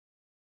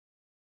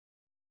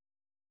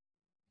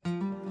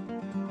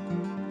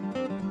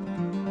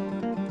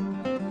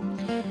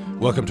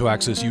Welcome to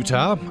Access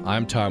Utah.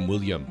 I'm Tom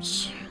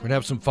Williams. We're going to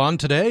have some fun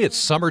today. It's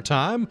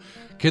summertime.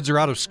 Kids are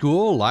out of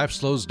school. Life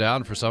slows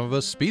down for some of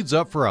us, speeds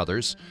up for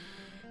others.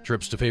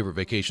 Trips to favorite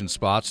vacation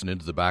spots and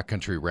into the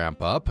backcountry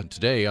ramp up. And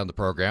today on the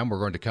program, we're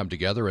going to come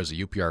together as a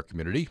UPR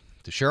community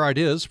to share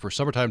ideas for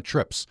summertime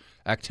trips,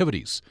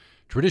 activities,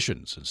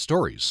 traditions, and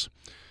stories.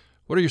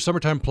 What are your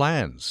summertime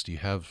plans? Do you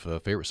have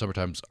favorite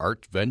summertime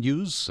art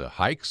venues,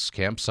 hikes,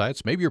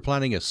 campsites? Maybe you're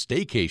planning a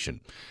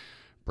staycation.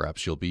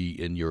 Perhaps you'll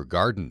be in your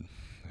garden.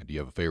 Do you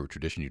have a favorite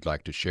tradition you'd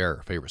like to share,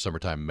 a favorite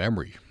summertime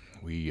memory?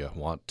 We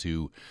want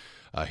to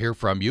hear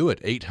from you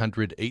at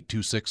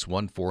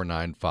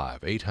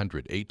 800-826-1495.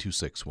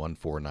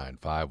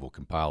 800-826-1495. We'll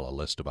compile a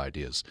list of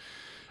ideas.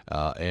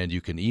 And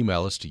you can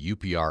email us to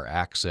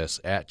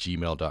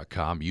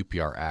upraccess@gmail.com,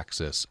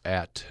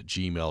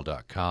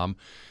 upraccess@gmail.com.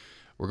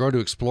 We're going to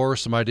explore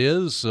some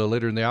ideas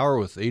later in the hour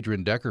with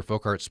Adrian Decker,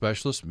 folk art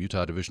specialist from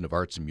Utah Division of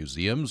Arts and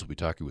Museums. We'll be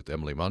talking with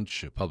Emily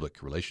Munch,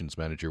 public relations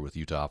manager with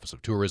Utah Office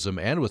of Tourism,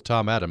 and with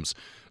Tom Adams,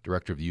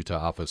 director of the Utah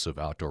Office of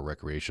Outdoor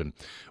Recreation.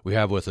 We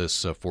have with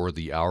us for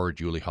the hour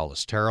Julie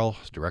Hollis-Terrell,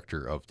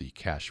 director of the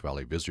Cache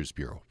Valley Visitors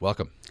Bureau.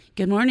 Welcome.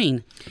 Good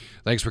morning.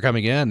 Thanks for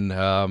coming in.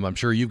 I'm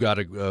sure you've got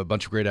a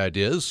bunch of great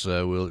ideas.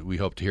 We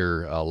hope to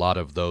hear a lot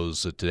of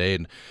those today,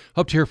 and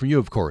hope to hear from you,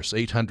 of course,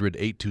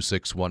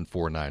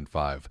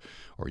 800-826-1495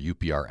 or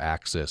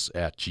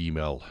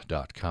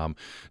upraccess@gmail.com.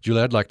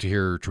 Julie, I'd like to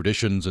hear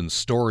traditions and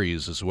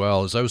stories as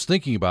well. As I was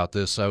thinking about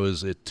this,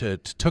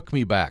 it took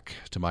me back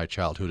to my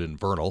childhood in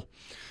Vernal.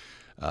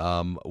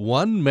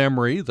 One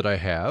memory that I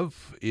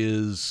have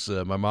is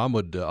my mom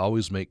would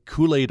always make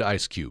Kool-Aid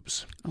ice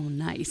cubes. Oh,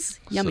 nice.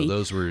 Yummy.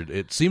 So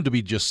it seemed to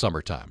be just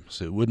summertime.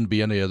 So it wouldn't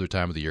be any other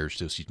time of the year. It's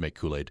just you'd make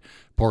Kool-Aid,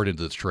 pour it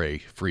into the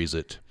tray, freeze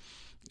it,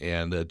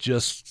 and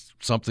just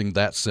something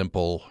that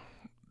simple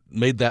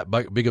made that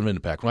big of an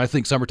impact. When I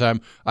think summertime,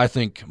 I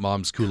think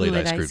Mom's Kool-Aid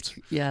ice cubes.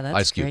 Yeah, that's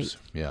ice great. Cubes,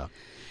 yeah.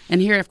 And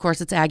here, of course,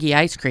 it's Aggie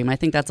ice cream. I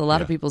think that's a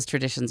lot of people's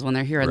traditions when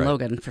they're here in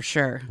Logan, for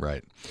sure.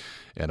 Right.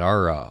 And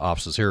our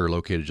offices here are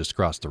located just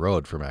across the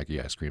road from Aggie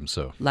ice cream.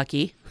 So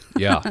lucky.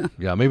 yeah.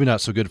 Maybe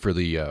not so good for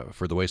the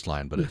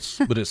waistline, but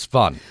it's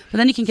fun. But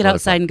then you can get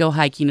outside and go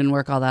hiking and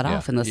work all that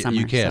off in the summer.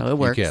 You can. So it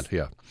works. You can.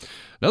 Yeah.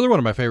 Another one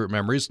of my favorite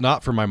memories,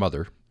 not from my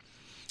mother.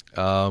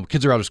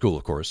 Kids are out of school,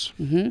 of course.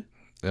 Mm-hmm.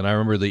 And I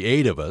remember the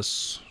 8 of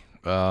us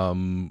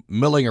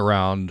milling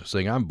around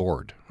saying, I'm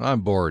bored. I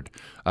don't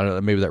know,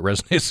 maybe that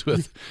resonates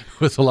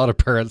with a lot of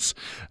parents.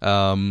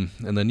 And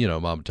then,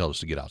 Mom would tell us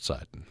to get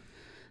outside.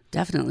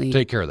 Definitely.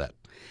 Take care of that.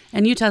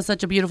 And Utah's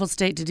such a beautiful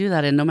state to do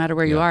that in. No matter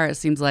where you are, it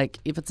seems like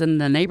if it's in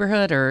the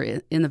neighborhood or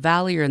in the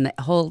valley or in the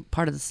whole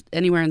part of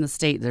anywhere in the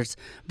state, there's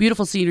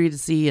beautiful scenery to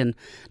see, and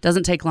it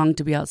doesn't take long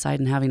to be outside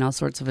and having all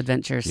sorts of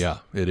adventures. Yeah,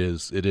 it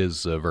is. It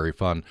is very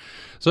fun.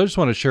 So I just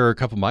want to share a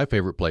couple of my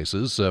favorite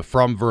places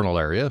from Vernal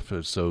area.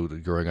 So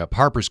growing up,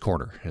 Harper's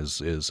Corner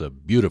is a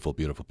beautiful,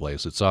 beautiful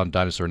place. It's on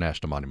Dinosaur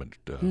National Monument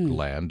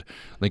land.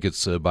 I think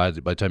it's by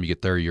the time you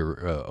get there,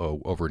 you're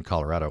over in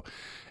Colorado.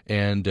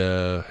 And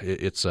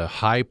it's a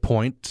high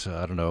point,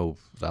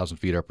 1,000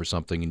 feet up or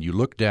something, and you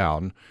look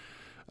down,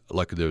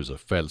 like there's a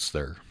fence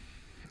there,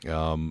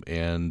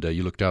 and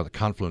you look down at the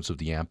confluence of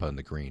the Yampa and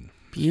the Green.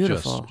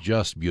 Beautiful.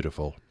 Just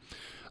beautiful.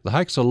 The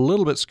hike's a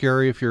little bit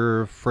scary if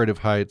you're afraid of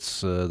heights.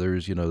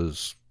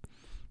 There's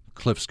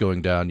cliffs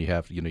going down. You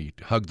have, you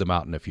hug the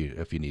mountain if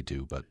you need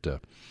to, but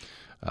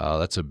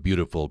that's a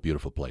beautiful,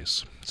 beautiful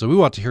place. So we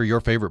want to hear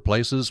your favorite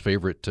places,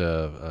 favorite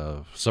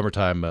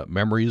summertime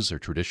memories or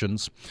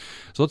traditions.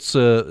 So let's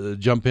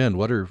jump in.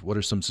 What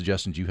are some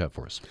suggestions you have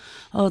for us?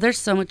 Oh, there's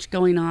so much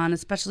going on,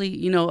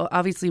 especially,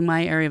 obviously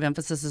my area of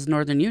emphasis is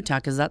northern Utah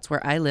because that's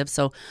where I live.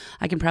 So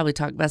I can probably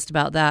talk best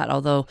about that,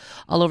 although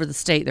all over the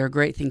state there are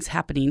great things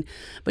happening.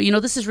 But,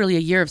 this is really a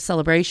year of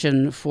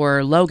celebration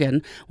for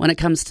Logan when it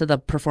comes to the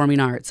performing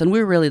arts. And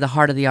we're really the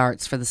heart of the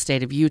arts for the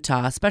state of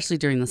Utah, especially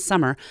during the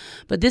summer.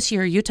 But this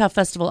year, Utah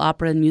Festival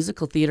Opera and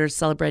Musical Theater is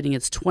celebrating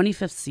its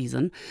 25th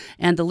season,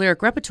 and the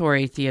Lyric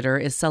Repertory Theater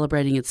is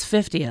celebrating its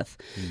 50th.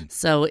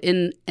 So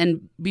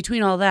and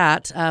between all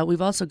that,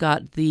 we've also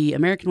got the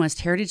American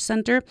West Heritage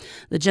Center.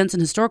 The Jensen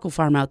Historical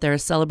Farm out there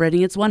is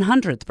celebrating its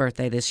 100th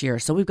birthday this year.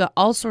 So we've got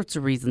all sorts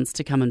of reasons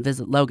to come and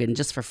visit Logan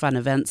just for fun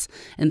events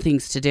and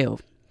things to do.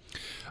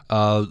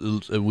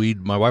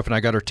 My wife and I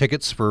got our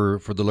tickets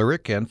for the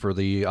Lyric and for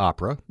the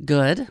opera.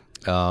 Good.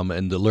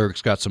 And the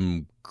Lyric's got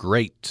some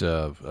great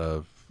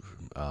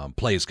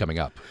plays coming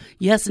up.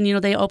 Yes,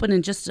 and they open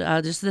in just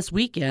this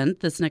weekend.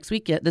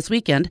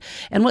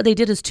 And what they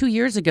did is 2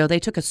 years ago, they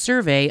took a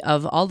survey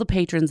of all the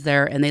patrons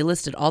there, and they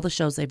listed all the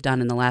shows they've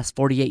done in the last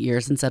 48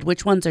 years and said,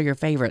 which ones are your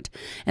favorite?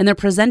 And they're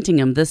presenting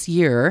them this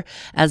year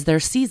as their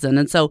season.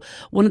 And so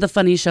one of the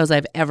funniest shows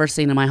I've ever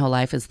seen in my whole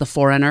life is The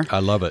Foreigner. I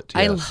love it.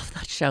 Yes. I love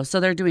that show. So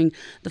they're doing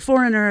The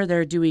Foreigner.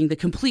 They're doing the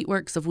complete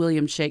works of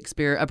William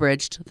Shakespeare,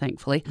 abridged,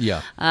 thankfully.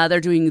 Yeah.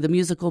 They're doing the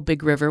musical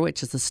Big River,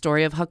 which is the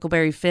story of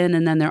Huckleberry Finn.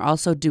 And then they're also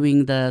also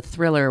doing the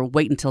thriller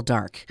Wait Until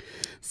Dark.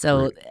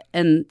 So, Right.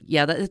 and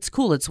yeah, it's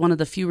cool. It's one of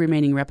the few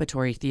remaining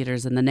repertory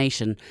theaters in the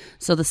nation.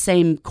 So the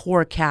same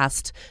core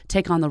cast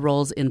take on the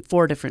roles in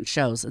 4 different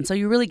shows. And so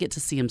you really get to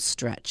see them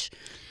stretch.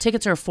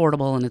 Tickets are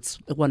affordable, and it's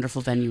a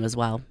wonderful venue as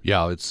well.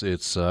 Yeah,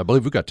 it's. I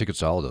believe we've got tickets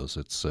to all of those.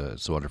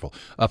 It's wonderful.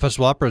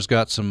 Festival Opera's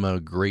got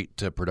some great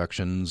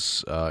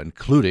productions,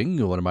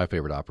 including one of my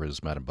favorite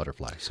operas, Madame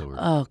Butterfly. So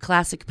we're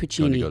Classic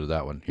Puccini. going to go to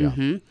that one.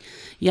 Yeah.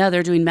 Yeah,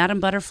 they're doing Madame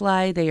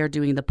Butterfly. They are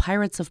doing The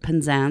Pirates of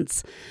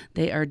Penzance.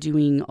 They are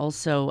doing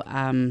also.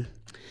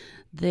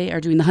 They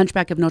are doing The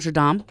Hunchback of Notre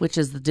Dame, which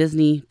is the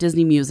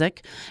Disney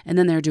music, and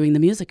then they're doing The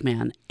Music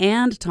Man.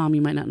 And Tom,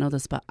 you might not know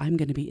this, but I'm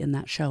going to be in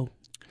that show.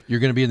 You're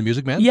going to be in The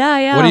Music Man? Yeah, I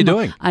am. What are you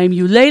doing? I'm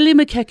Eulalie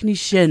McKechnie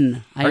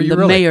Shin. I Are am you the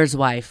really? mayor's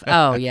wife.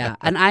 Oh, yeah.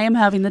 And I am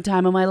having the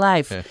time of my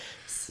life.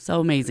 So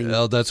amazing.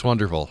 Oh, that's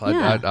wonderful.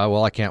 Yeah.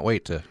 I can't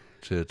wait to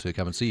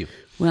come and see you.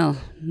 Well,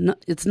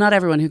 it's not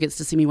everyone who gets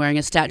to see me wearing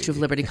a Statue of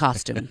Liberty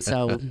costume,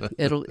 so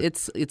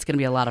it's going to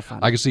be a lot of fun.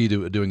 I can see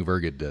you doing a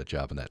very good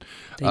job in that.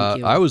 Thank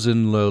you. I was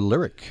in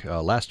Lyric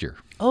last year.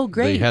 Oh,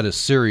 great. They had a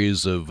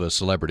series of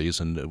celebrities,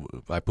 and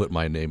I put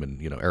my name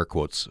in air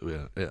quotes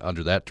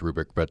under that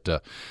rubric, but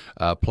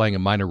playing a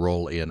minor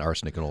role in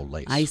Arsenic and Old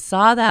Lace. I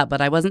saw that,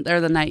 but I wasn't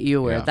there the night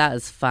you were. Yeah. That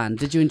is fun.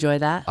 Did you enjoy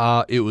that?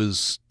 It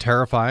was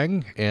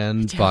terrifying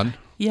and fun.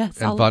 Yes,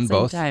 and all fun at the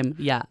same both. time.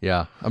 Yeah.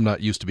 Yeah, I'm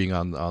not used to being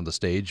on the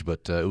stage,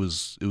 but it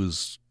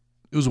was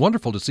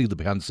wonderful to see the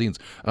behind the scenes.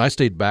 And I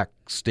stayed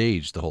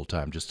backstage the whole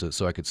time just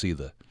so I could see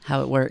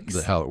How it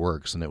works. how it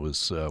works, and it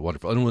was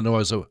wonderful. And when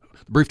the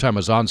brief time I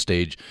was on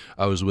stage,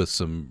 I was with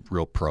some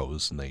real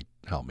pros, and they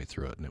helped me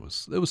through it, and it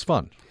was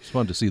fun. It was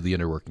fun to see the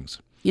inner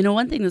workings. You know,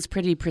 one thing that's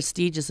pretty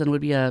prestigious and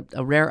would be a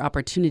rare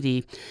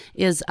opportunity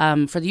is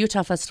for the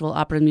Utah Festival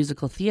Opera and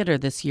Musical Theater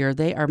this year,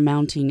 they are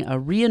mounting a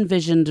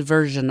re-envisioned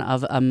version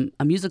of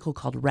a musical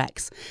called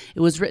Rex. It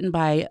was written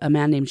by a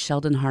man named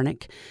Sheldon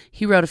Harnick.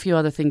 He wrote a few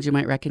other things you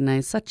might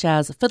recognize, such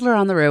as Fiddler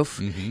on the Roof.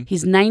 Mm-hmm.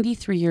 He's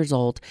 93 years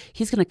old.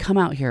 He's going to come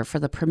out here for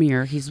the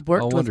premiere. He's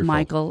worked with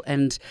Michael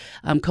and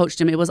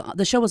coached him.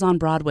 The show was on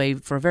Broadway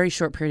for a very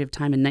short period of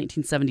time in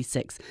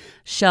 1976,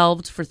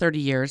 shelved for 30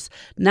 years.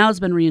 Now it's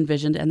been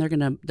re-envisioned, and they're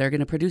going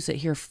to produce it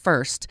here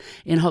first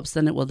in hopes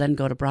then it will then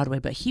go to Broadway.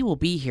 But he will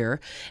be here,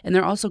 and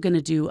they're also going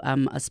to do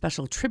a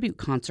special tribute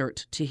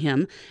concert to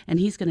him, and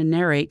he's going to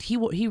narrate.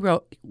 He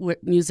wrote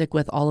music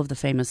with all of the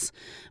famous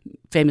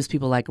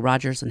people like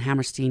Rodgers and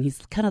Hammerstein. He's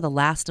kind of the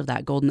last of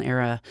that golden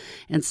era,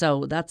 and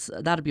so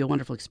that'll be a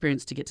wonderful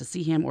experience to get to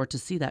see him or to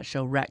see that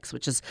show Rex,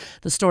 which is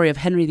the story of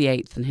Henry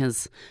VIII and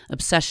his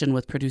obsession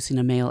with producing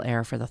a male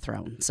heir for the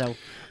throne. So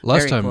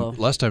last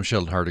time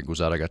Sheldon Harnick was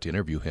out, I got to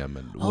interview him,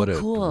 and what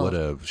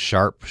a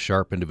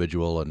sharp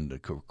individual, and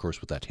of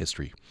course with that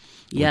history.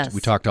 Yes,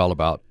 we talked all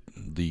about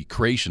the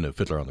creation of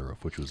Fiddler on the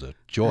Roof, which was a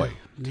joy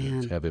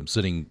to have him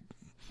sitting.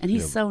 And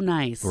he's so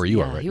nice. Where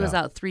you are right He was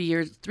out 3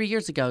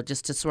 years ago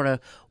just to sort of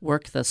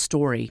work the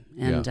story.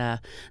 And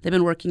they've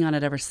been working on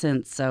it ever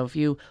since. So if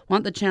you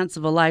want the chance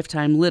of a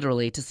lifetime,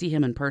 literally, to see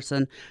him in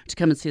person, to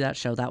come and see that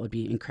show, that would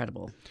be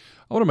incredible.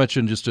 I want to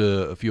mention just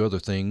a few other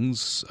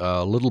things.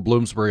 Little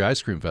Bloomsbury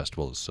Ice Cream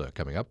Festival is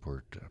coming up.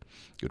 We're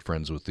good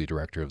friends with the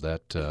director of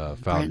that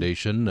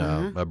foundation,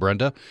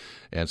 Brenda.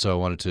 And so I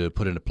wanted to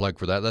put in a plug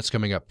for that. That's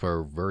coming up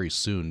very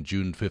soon,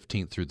 June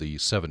 15th through the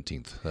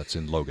 17th. That's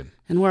in Logan.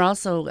 And we're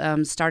also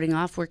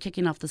we're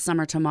kicking off the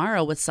summer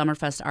tomorrow with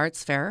Summerfest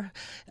Arts Fair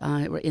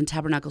in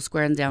Tabernacle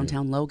Square in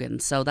downtown Logan.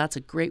 So that's a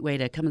great way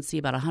to come and see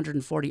about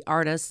 140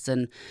 artists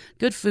and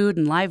good food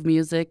and live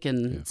music,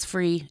 and it's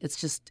free.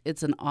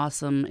 It's an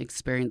awesome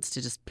experience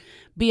to just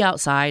be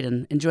outside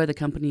and enjoy the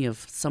company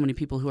of so many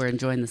people who are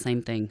enjoying the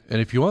same thing. And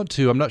if you want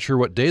to, I'm not sure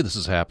what day this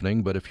is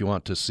happening, but if you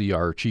want to see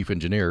our chief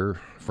engineer,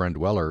 Friend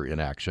Weller, in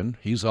action,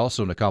 he's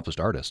also an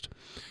accomplished artist.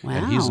 Wow.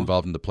 And he's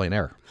involved in the plein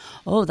air.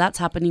 Oh, that's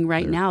happening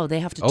right now.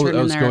 They have to turn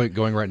in their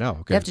going right now.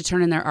 Okay. They have to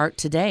turn in their art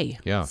today.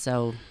 Yeah.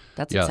 So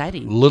that's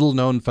exciting. Little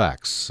known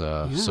facts.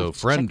 So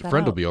Friend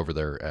out. will be over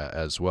there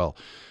as well.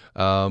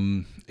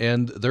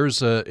 And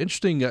there's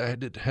interesting. I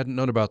hadn't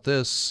known about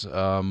this.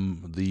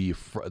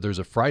 There's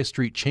a Fry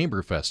Street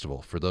Chamber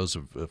Festival for those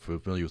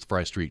familiar with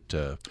Fry Street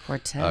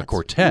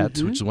Quartet,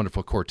 Mm-hmm. which is a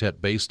wonderful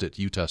quartet based at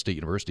Utah State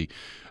University.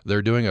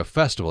 They're doing a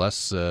festival.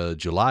 That's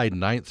July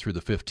 9th through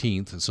the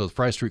 15th, and so the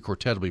Fry Street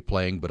Quartet will be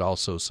playing, but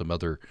also some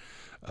other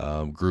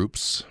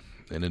groups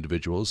and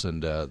individuals,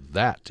 and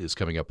that is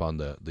coming up on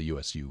the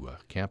USU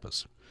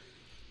campus.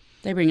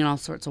 They bring in all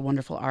sorts of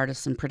wonderful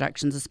artists and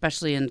productions,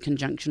 especially in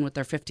conjunction with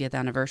their 50th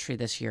anniversary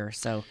this year.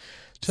 So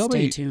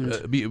stay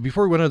tuned.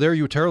 Before we went on there,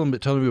 you were telling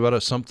me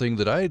about something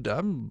that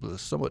I'm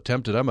somewhat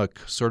tempted. I'm a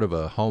sort of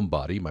a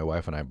homebody. My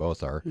wife and I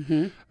both are.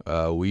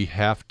 Mm-hmm. We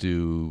have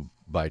to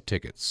buy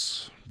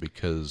tickets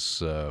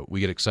because we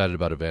get excited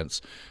about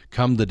events.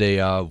 Come the day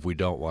of, we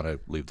don't want to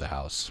leave the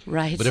house.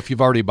 Right. But if you've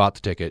already bought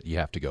the ticket, you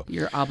have to go.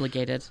 You're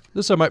obligated.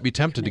 This I might be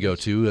tempted to go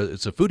to.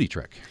 It's a foodie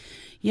trek.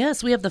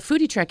 Yes, we have the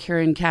foodie trek here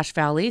in Cache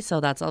Valley,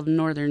 so that's all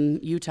northern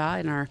Utah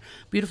in our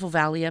beautiful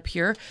valley up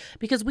here,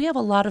 because we have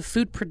a lot of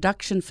food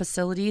production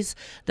facilities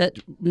that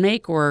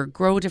make or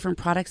grow different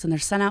products, and they're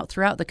sent out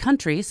throughout the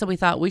country, so we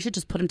thought we should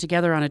just put them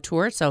together on a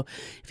tour. So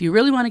if you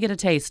really want to get a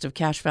taste of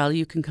Cache Valley,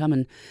 you can come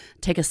and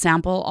take a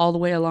sample all the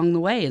way along the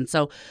way. And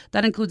so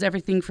that includes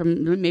everything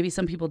from, maybe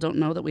some people don't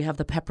know that we have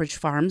the Pepperidge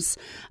Farms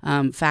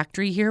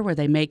factory here where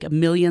they make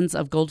millions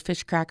of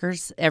goldfish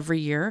crackers every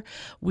year.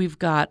 We've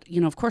got,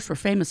 of course, we're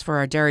famous for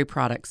our dairy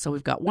products. So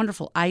we've got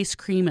wonderful ice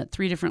cream at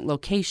 3 different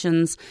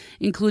locations,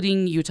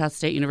 including Utah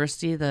State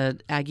University, the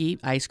Aggie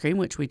ice cream,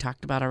 which we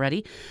talked about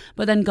already.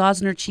 But then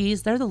Gosner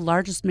Cheese, they're the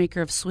largest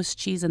maker of Swiss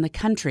cheese in the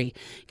country.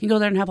 You can go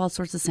there and have all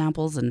sorts of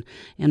samples and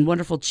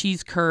wonderful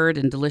cheese curd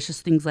and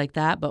delicious things like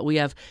that. But we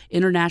have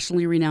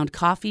internationally renowned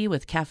coffee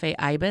with Cafe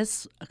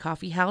Ibis, a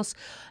coffee house,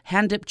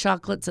 hand-dipped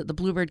chocolates at the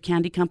Bluebird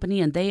Candy Company,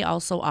 and they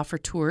also offer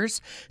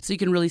tours, so you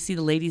can really see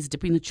the ladies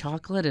dipping the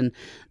chocolate, and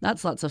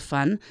that's lots of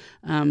fun.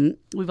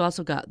 We've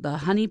also got the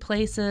honey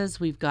places.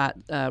 We've got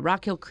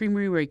Rock Hill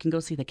Creamery, where you can go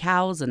see the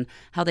cows and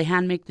how they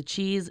hand make the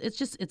cheese.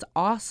 It's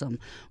awesome.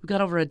 We've got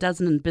over a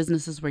dozen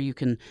businesses where you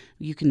can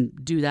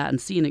do that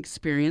and see and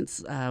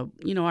experience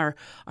our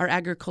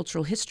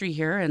agricultural history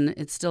here, and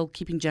it's still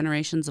keeping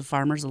generations of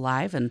farmers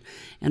alive and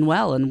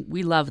well, and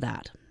we love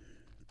that.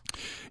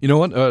 You know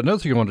what? Another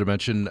thing I wanted to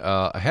mention,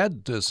 I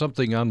had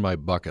something on my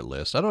bucket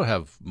list. I don't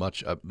have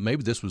much.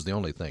 Maybe this was the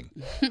only thing.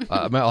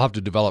 I'll have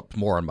to develop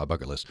more on my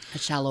bucket list. A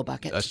shallow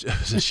bucket.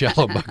 A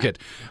shallow bucket.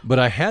 But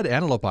I had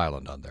Antelope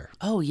Island on there.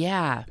 Oh,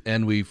 yeah.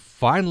 And we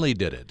finally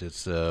did it.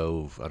 It's, I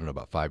don't know,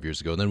 about 5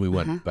 years ago. And then we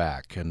went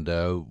back. And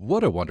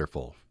what a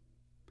wonderful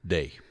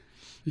day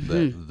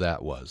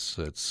that was.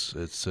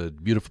 It's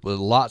beautiful.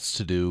 Lots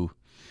to do.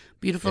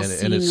 Beautiful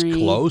scenery. And it's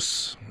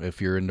close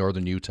if you're in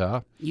northern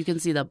Utah. You can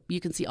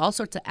see all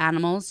sorts of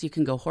animals. You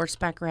can go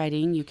horseback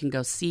riding. You can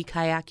go sea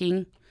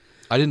kayaking.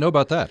 I didn't know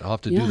about that. I'll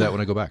have to do that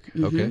when I go back.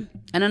 Okay.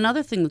 And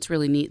another thing that's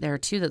really neat there,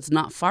 too, that's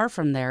not far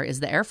from there is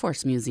the Air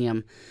Force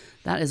Museum.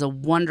 That is a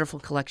wonderful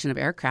collection of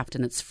aircraft,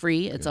 and it's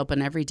free. It's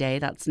open every day.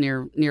 That's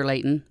near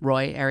Layton,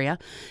 Roy area.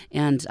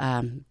 And,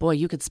 boy,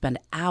 you could spend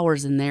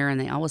hours in there, and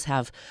they always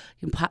have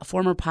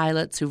former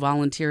pilots who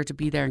volunteer to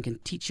be there and can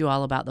teach you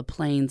all about the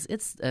planes.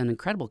 It's an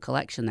incredible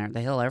collection there at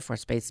the Hill Air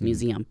Force Base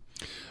Museum.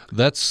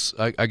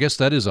 I guess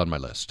that is on my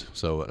list.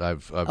 So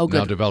I've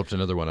now developed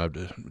another one.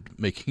 I'm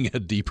making a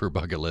deeper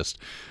bucket list.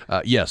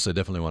 Yes, I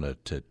definitely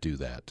want to do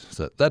that.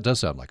 So that does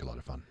sound like a lot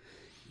of fun.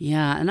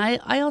 Yeah, and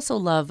I also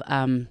love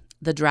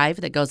the drive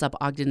that goes up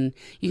Ogden.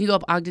 You can go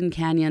up Ogden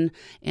Canyon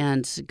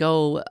and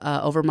go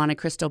over Monte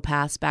Cristo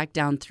Pass, back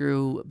down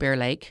through Bear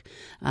Lake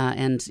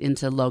and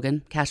into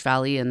Logan, Cache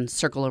Valley, and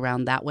circle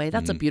around that way.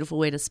 That's a beautiful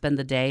way to spend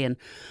the day. And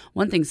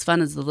one thing's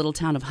fun is the little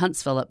town of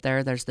Huntsville up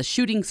there. There's the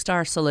Shooting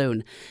Star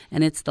Saloon,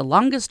 and it's the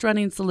longest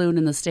running saloon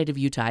in the state of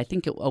Utah. I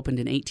think it opened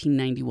in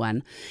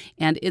 1891.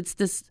 And it's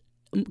this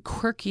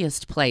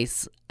quirkiest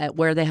place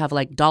where they have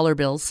like dollar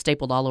bills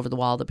stapled all over the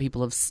wall that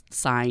people have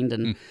signed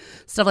and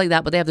stuff like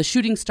that. But they have the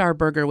Shooting Star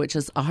Burger, which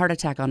is a heart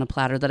attack on a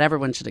platter that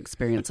everyone should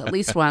experience at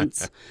least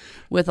once,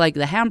 with like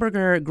the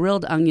hamburger,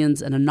 grilled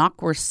onions, and a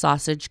knockwurst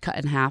sausage cut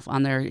in half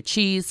on their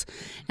cheese.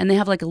 And they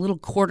have like a little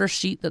quarter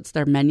sheet that's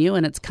their menu,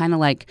 and it's kind of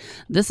like,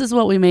 this is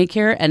what we make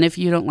here, and if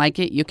you don't like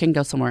it, you can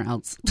go somewhere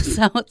else.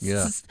 So it's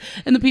just,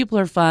 and the people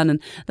are fun, and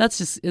it's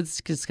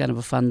just kind of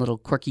a fun little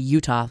quirky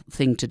Utah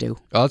thing to do.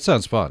 Oh, that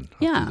sounds fun.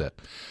 I'll do that.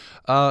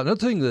 Another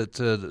thing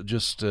that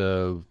just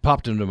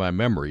popped into my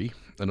memory,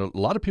 and a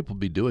lot of people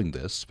be doing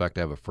this. In fact,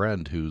 I have a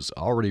friend who's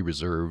already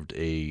reserved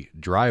a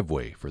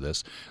driveway for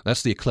this.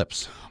 That's the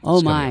eclipse.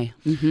 Oh, my.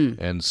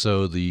 And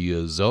so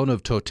the zone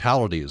of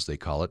totality, as they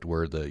call it,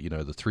 where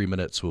the 3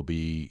 minutes will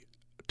be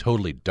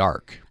totally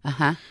dark,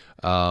 it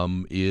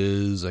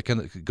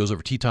goes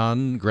over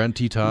Teton, Grand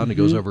Teton. It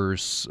goes over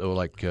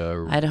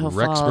Idaho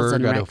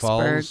Rexburg,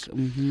 Falls.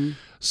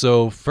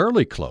 So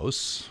fairly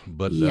close,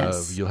 but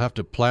you'll have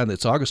to plan.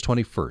 It's August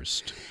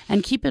 21st.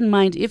 And keep in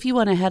mind, if you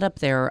want to head up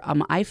there,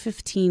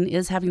 I-15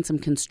 is having some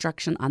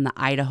construction on the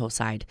Idaho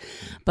side.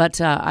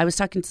 But I was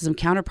talking to some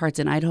counterparts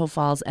in Idaho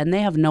Falls, and they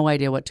have no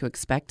idea what to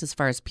expect as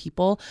far as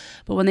people.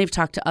 But when they've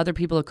talked to other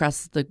people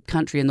across the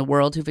country and the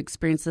world who've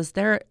experienced this,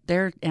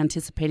 they're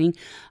anticipating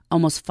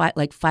almost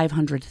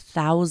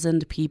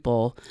 500,000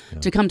 people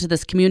to come to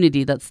this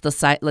community that's the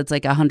site. It's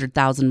like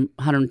 100,000,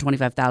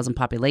 125,000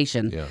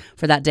 population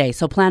for that day.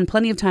 So plan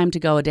plenty of time to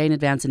go a day in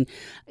advance, and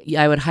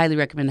I would highly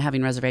recommend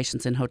having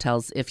reservations in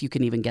hotels if you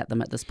can even get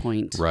them at this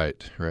point.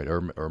 Right,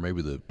 or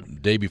maybe the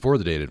day before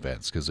the day in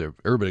advance, because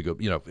everybody go.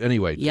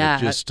 Anyway,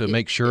 just to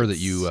make sure that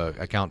you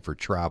account for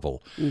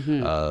travel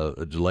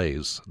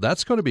delays.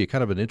 That's going to be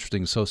kind of an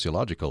interesting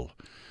sociological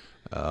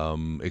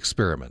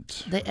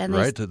experiment,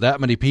 right?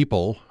 That many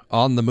people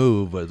on the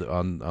move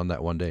on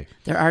that one day.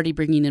 They're already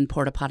bringing in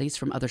porta potties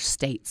from other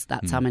states.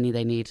 That's how many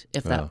they need.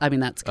 That's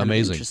kind of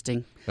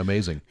interesting.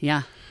 Amazing.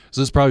 Yeah. So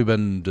this has probably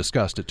been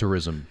discussed at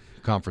tourism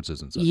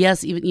conferences and such.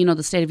 Yes, even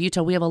the state of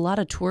Utah, we have a lot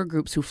of tour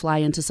groups who fly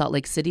into Salt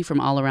Lake City from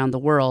all around the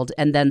world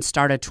and then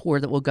start a tour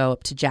that will go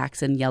up to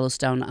Jackson,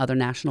 Yellowstone, other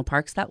national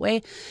parks that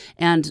way.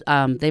 And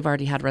they've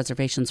already had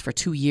reservations for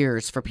 2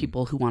 years for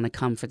people who want to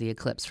come for the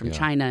eclipse from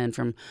China and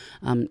from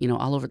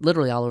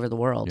literally all over the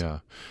world. Yeah.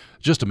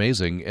 Just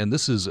amazing. And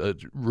this is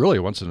really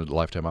a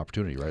once-in-a-lifetime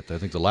opportunity, right? I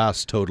think the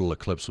last total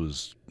eclipse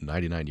was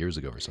 99 years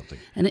ago or something.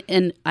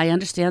 And I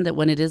understand that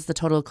when it is the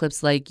total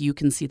eclipse, like, you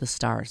can see the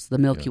stars, the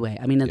Milky Way.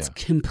 I mean, it's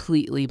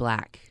completely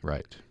black.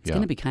 Right. It's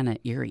going to be kind of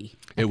eerie.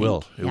 It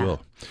will.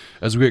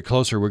 As we get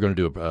closer, we're going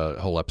to do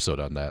a whole episode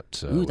on that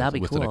that'd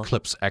be with cool. an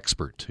eclipse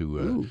expert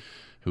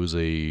who's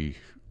a...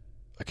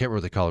 I can't remember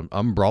what they call him,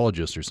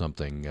 umbrologist or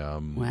something.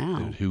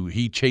 Wow. Who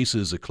he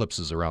chases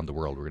eclipses around the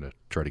world. We're going to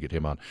try to get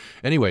him on.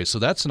 Anyway, so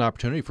that's an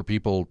opportunity for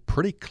people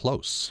pretty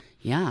close.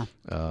 Yeah.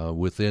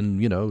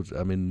 Within,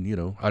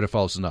 Idaho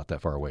Falls is not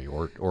that far away.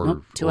 Or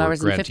 2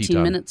 hours and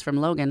 15 minutes from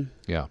Logan.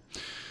 Yeah.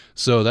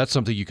 So that's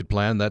something you could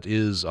plan. That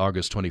is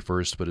August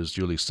 21st, but as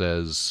Julie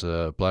says,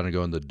 plan on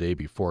going the day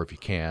before if you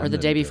can. Or the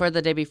day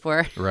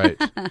before. Right.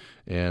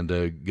 And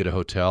get a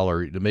hotel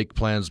or to make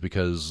plans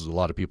because a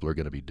lot of people are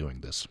going to be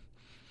doing this.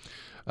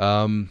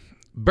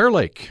 Bear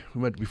Lake.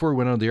 Before we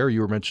went on the air,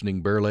 you were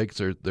mentioning Bear Lake.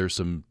 There's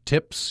some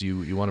tips.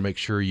 You want to make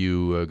sure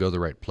you go to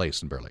the right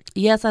place in Bear Lake.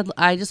 Yes,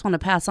 I just want to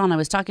pass on. I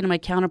was talking to my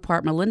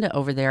counterpart, Melinda,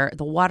 over there.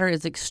 The water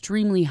is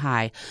extremely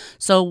high.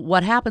 So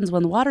what happens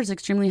when the water is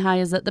extremely high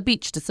is that the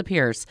beach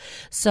disappears.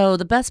 So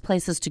the best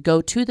places to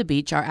go to the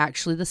beach are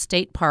actually the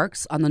state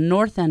parks on the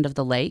north end of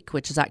the lake,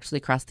 which is actually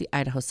across the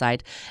Idaho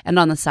side, and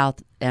on the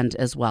south end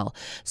as well.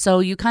 So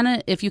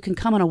if you can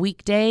come on a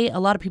weekday, a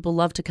lot of people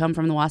love to come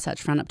from the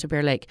Wasatch Front up to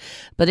Bear Lake.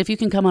 But if you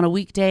can come on a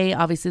weekday,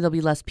 obviously there'll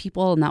be less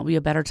people and that will be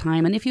a better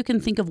time. And if you can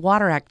think of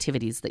water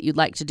activities that you'd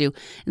like to do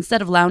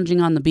instead of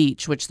lounging on the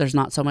beach, which there's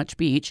not so much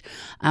beach,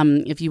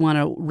 if you want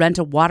to rent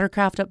a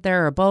watercraft up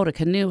there, a boat, a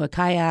canoe, a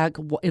kayak,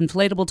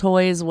 inflatable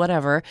toys,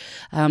 whatever,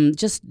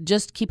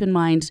 just keep in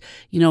mind,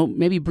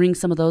 maybe bring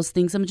some of those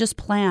things and just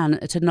plan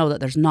to know that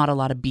there's not a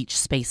lot of beach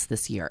space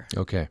this year.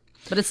 Okay.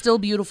 But it's still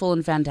beautiful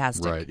and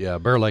fantastic. Right, yeah.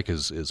 Bear Lake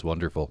is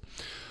wonderful.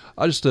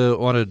 I just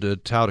wanted to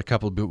tout a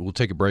couple. We'll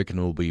take a break and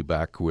we'll be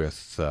back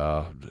with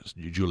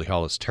Julie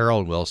Hollis-Terrell,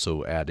 and we'll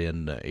also add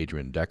in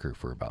Adrian Decker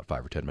for about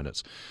 5 or 10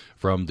 minutes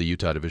from the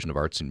Utah Division of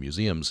Arts and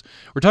Museums.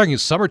 We're talking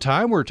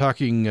summertime. We're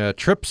talking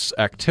trips,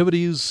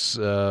 activities.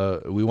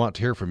 We want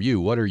to hear from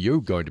you. What are you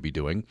going to be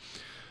doing?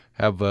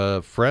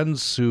 Have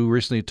friends who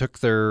recently took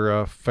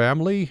their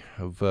family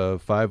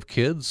of 5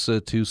 kids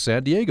to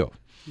San Diego.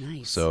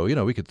 Nice. So,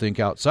 we could think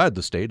outside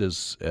the state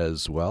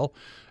as well.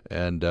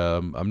 And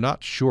I'm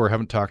not sure, I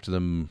haven't talked to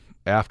them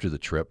after the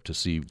trip to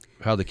see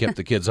how they kept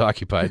the kids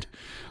occupied.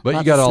 But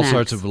you got all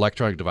sorts of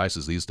electronic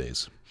devices these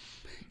days.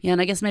 Yeah,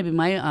 and I guess maybe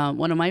my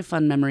one of my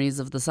fun memories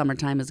of the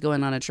summertime is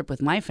going on a trip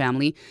with my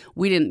family.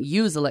 We didn't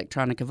use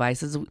electronic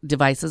devices.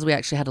 We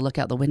actually had to look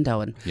out the window.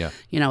 And,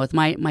 with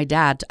my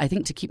dad, I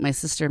think to keep my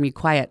sister and me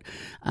quiet,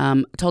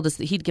 told us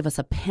that he'd give us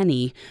a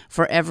penny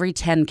for every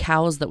 10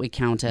 cows that we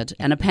counted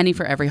and a penny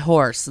for every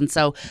horse. And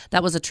so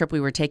that was a trip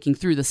we were taking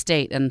through the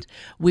state, and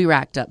we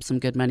racked up some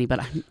good money. But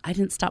I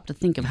didn't stop to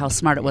think of how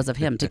smart it was of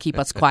him to keep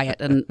us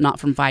quiet and not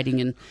from fighting.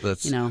 And,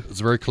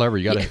 it's very clever.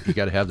 You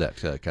gotta have that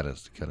kind of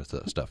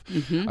stuff.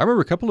 Mm-hmm. I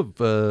remember a couple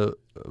of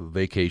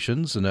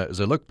vacations, and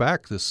as I look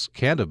back, this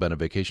can't have been a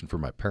vacation for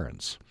my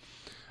parents.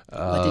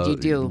 What did you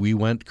do? We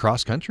went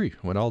cross-country,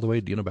 went all the way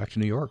back to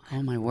New York.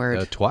 Oh, my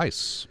word.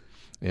 Twice.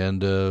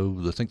 And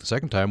I think the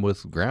second time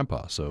with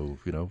Grandpa. So,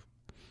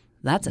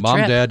 that's a Mom,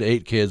 trip. Dad,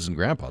 8 kids, and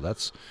Grandpa.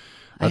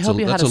 I hope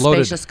you had a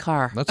spacious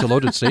car. That's a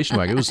loaded station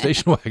wagon. It was a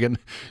station wagon.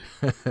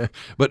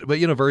 but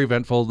very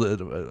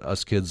eventful.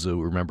 Us kids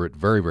remember it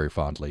very, very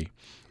fondly.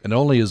 And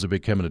only as I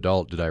became an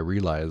adult did I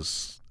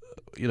realize,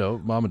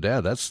 Mom and Dad,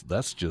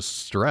 that's just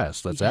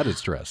stress. That's added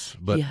stress.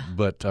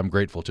 But I'm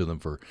grateful to them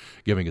for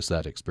giving us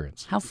that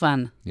experience. How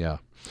fun. Yeah.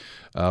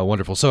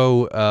 Wonderful.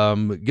 So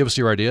give us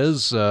your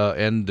ideas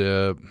and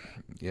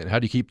how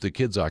do you keep the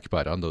kids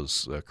occupied on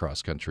those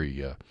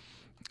cross-country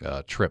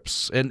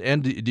trips?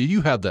 And do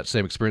you have that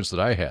same experience that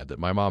I had, that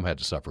my mom had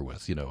to suffer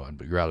with?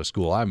 You're out of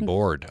school. I'm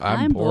bored.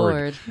 I'm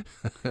bored.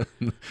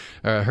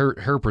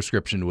 Her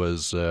prescription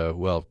was,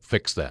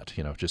 fix that.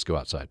 Just go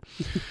outside.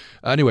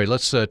 Anyway,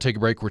 let's take a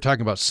break. We're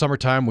talking about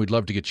summertime. We'd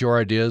love to get your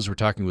ideas. We're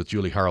talking with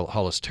Julie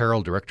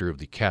Hollis-Terrell, director of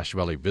the Cache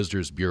Valley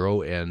Visitors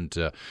Bureau,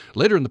 and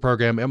later in the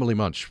program, Emily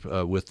Munch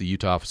with the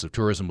Utah Office of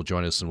Tourism will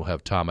join us, and we'll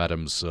have Tom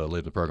Adams later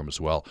in the program as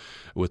well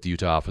with the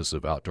Utah Office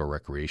of Outdoor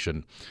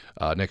Recreation.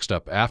 Next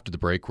up, after the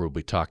break, we'll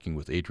be talking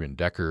with Adrian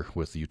Decker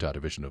with the Utah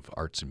Division of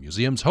Arts and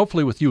Museums,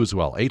 hopefully with you as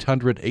well.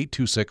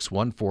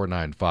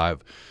 800-826-1495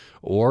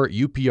 or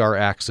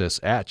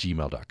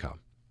upraccess@gmail.com.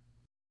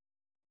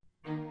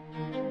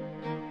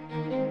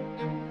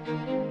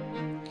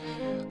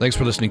 Thanks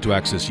for listening to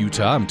Access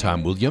Utah. I'm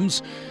Tom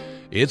Williams.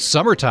 It's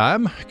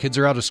summertime. Kids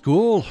are out of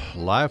school.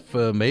 Life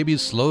maybe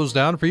slows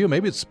down for you.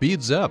 Maybe it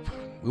speeds up.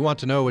 We want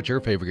to know what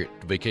your favorite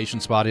vacation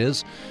spot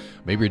is.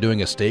 Maybe you're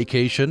doing a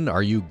staycation.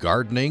 Are you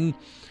gardening?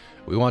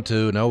 We want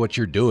to know what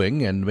you're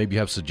doing and maybe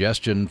have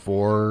suggestion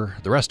for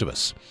the rest of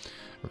us.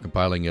 We're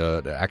compiling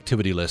an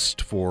activity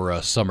list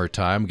for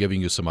summertime,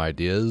 giving you some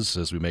ideas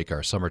as we make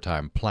our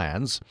summertime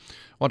plans.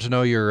 Want to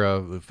know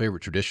your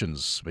favorite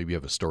traditions. Maybe you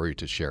have a story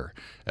to share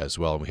as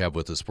well. And we have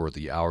with us for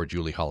the hour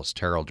Julie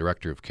Hollis-Terrell,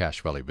 Director of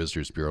Cache Valley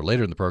Visitors Bureau.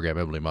 Later in the program,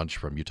 Emily Munch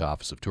from Utah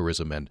Office of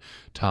Tourism and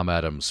Tom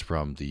Adams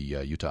from the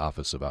Utah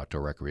Office of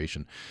Outdoor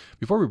Recreation.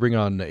 Before we bring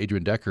on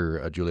Adrian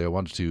Decker, Julie, I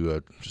wanted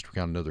to just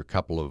recount another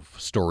couple of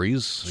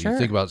stories. Sure. You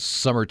think about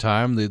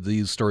summertime,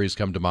 these stories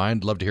come to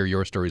mind. Love to hear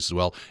your stories as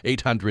well.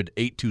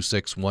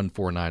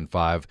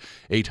 800-826-1495,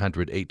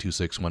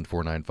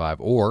 800-826-1495,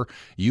 or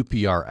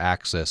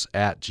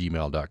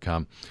upraccess@gmail.com.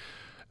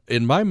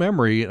 In my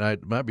memory, and I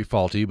might be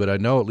faulty, but I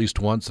know at least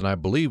once, and I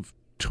believe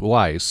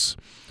twice,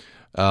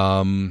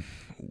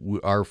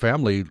 our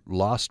family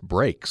lost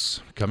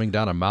brakes coming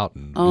down a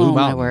mountain, Blue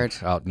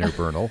Mountain, out near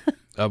Vernal.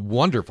 A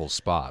wonderful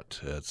spot.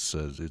 It's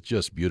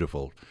just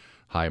beautiful,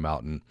 high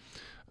mountain.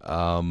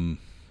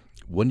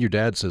 When your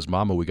dad says,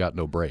 "Mama, we got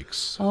no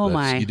brakes,"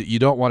 you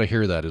don't want to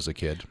hear that as a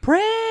kid.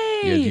 Pray.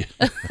 Yeah,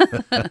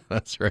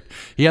 that's right.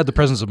 He had the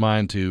presence of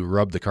mind to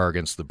rub the car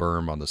against the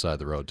berm on the side of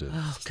the road to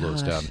slow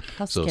us down.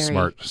 How so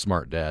scary.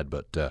 smart dad,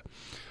 but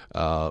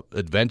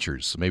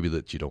adventures maybe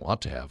that you don't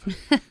want to have.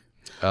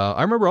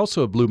 I remember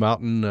also at Blue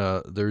Mountain,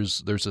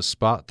 there's a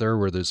spot there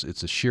where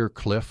it's a sheer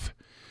cliff.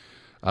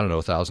 I don't know,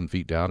 1,000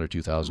 feet down or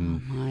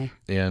 2,000. Oh my.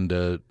 And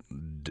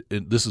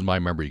this is my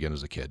memory again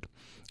as a kid.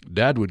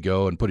 Dad would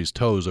go and put his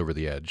toes over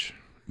the edge.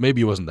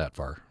 Maybe he wasn't that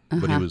far,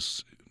 but he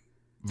was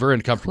very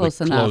uncomfortably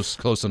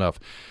close enough.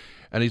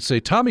 And he'd say,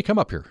 "Tommy, come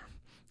up here.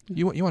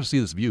 You want to see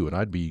this view?" And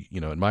I'd be,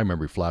 in my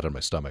memory, flat on my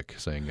stomach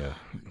saying,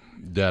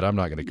 "Dad, I'm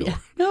not going to go." Yeah.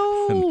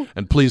 No.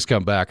 and please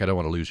come back. I don't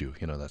want to lose you,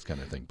 that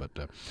kind of thing. But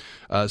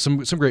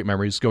some great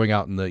memories going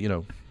out in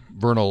the,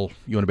 Vernal,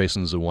 Uinta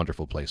Basin is a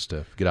wonderful place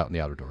to get out in the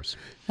outdoors.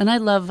 And I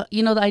love,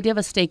 the idea of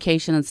a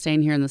staycation and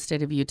staying here in the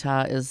state of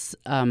Utah is,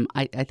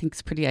 I think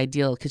it's pretty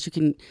ideal because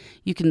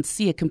you can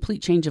see a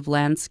complete change of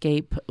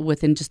landscape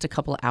within just a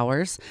couple of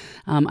hours.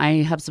 I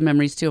have some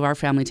memories too of our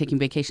family taking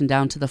vacation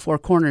down to the Four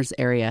Corners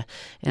area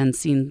and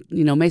seeing,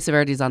 Mesa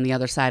Verde is on the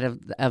other side of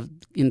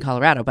in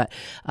Colorado, but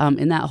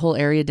in that whole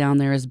area down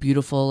there is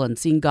beautiful, and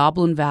seeing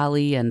Goblin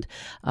Valley, and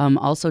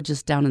also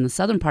just down in the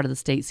southern part of the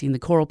state, seeing the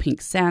coral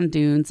pink sand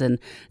dunes and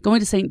going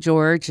to St.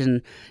 George,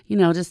 and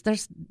just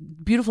there's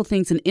beautiful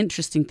things and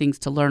interesting things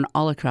to learn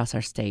all across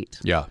our state.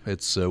 Yeah,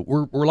 it's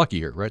we're lucky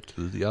here, right?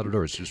 The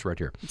outdoors just right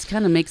here. It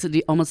kind of makes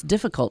it almost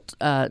difficult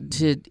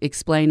to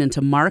explain and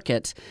to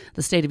market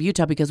the state of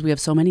Utah because we have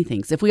so many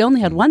things. If we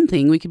only had one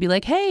thing, we could be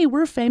like, "Hey,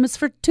 we're famous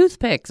for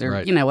toothpicks,"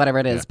 or whatever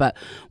it is. Yeah. But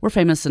we're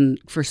famous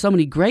for so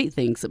many great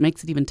things. It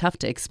makes it even tough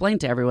to explain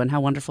to everyone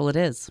how wonderful it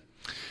is.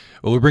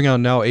 Well, we bring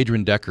on now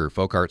Adrian Decker,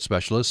 folk art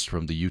specialist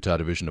from the Utah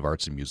Division of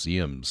Arts and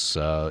Museums.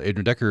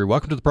 Adrian Decker,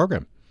 welcome to the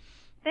program.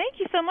 Thank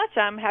you so much.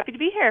 I'm happy to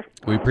be here.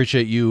 We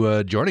appreciate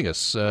you joining us.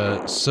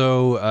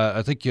 So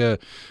I think I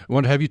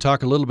want to have you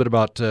talk a little bit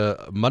about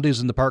Mondays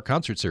in the Park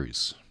concert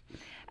series.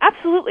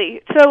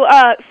 Absolutely. So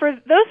for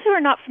those who are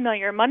not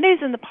familiar, Mondays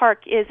in the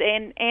Park is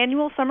an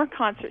annual summer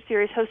concert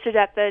series hosted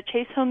at the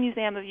Chase Home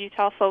Museum of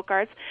Utah Folk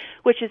Arts,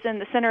 which is in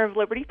the center of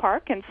Liberty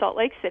Park in Salt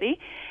Lake City.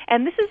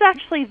 And this is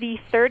actually the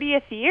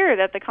 30th year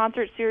that the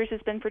concert series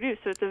has been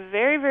produced. So it's a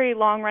very, very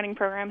long-running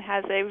program,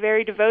 has a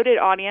very devoted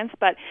audience,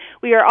 but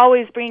we are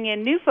always bringing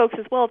in new folks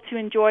as well to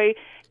enjoy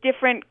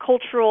different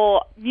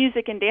cultural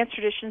music and dance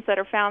traditions that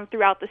are found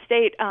throughout the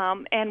state.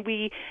 And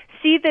we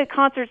see the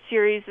concert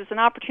series as an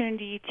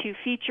opportunity to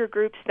feature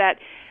groups that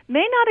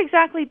may not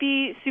exactly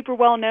be super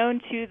well known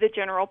to the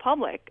general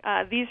public.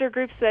 These are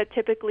groups that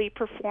typically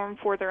perform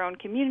for their own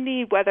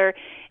community, whether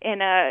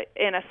in a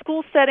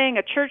school setting,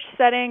 a church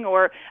setting,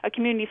 or a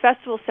community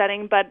festival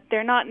setting, but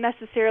they're not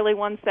necessarily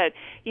ones that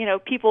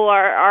people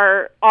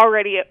are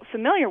already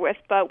familiar with,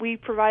 but we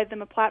provide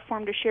them a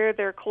platform to share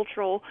their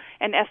cultural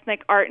and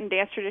ethnic art and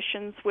dance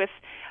traditions with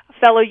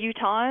fellow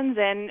Utahns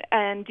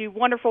and do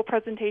wonderful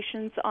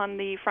presentations on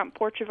the front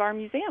porch of our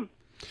museum.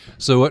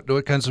 So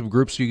what kinds of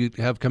groups do you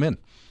have come in?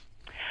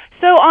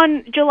 So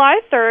on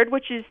July 3rd,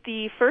 which is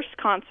the first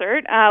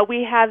concert,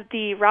 we have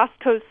the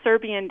Roscoe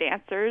Serbian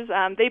dancers.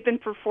 They've been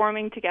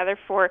performing together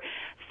for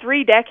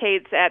 3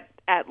 decades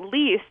at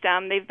least.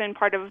 They've been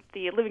part of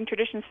the Living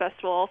Traditions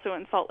Festival also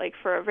in Salt Lake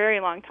for a very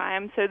long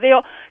time. So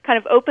they'll kind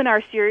of open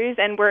our series,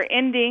 and we're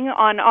ending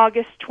on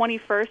August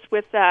 21st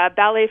with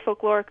Ballet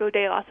Folklorico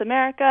de las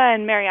Americas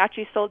and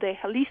Mariachi Sol de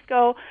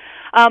Jalisco.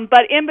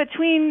 But in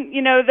between,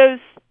 those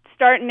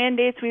start and end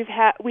dates,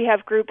 we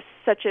have groups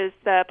such as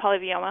the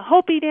Polyvioma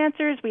Hopi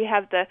dancers. We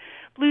have the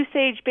Blue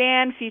Sage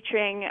Band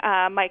featuring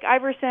Mike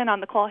Iverson on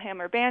the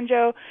clawhammer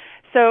banjo.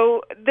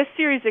 So this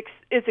series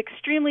is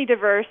extremely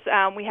diverse.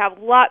 We have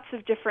lots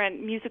of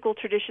different musical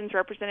traditions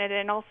represented,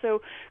 and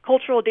also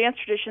cultural dance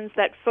traditions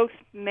that folks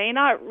may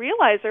not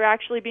realize are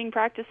actually being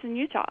practiced in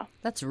Utah.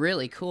 That's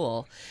really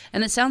cool.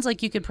 And it sounds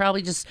like you could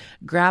probably just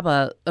grab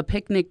a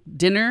picnic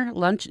dinner,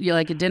 lunch,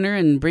 like a dinner,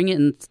 and bring it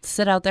and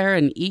sit out there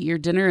and eat your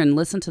dinner and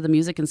listen to the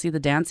music and see the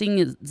dancing.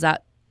 Is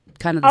that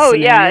kind of the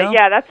scenario?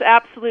 Yeah, that's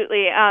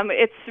absolutely.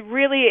 It's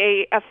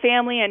really a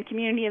family and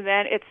community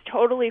event. It's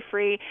totally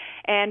free,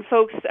 and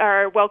folks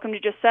are welcome to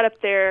just set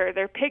up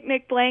their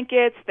picnic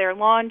blankets, their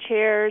lawn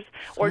chairs,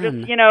 or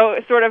just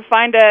sort of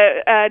find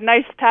a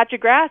nice patch of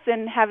grass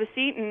and have a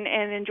seat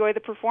and enjoy the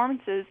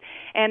performances.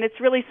 And it's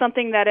really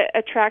something that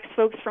attracts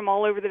folks from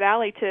all over the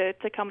valley to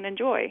come and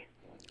enjoy.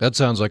 That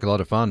sounds like a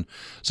lot of fun.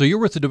 So you're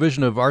with the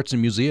Division of Arts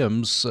and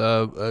Museums. There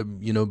are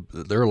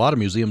a lot of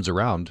museums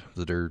around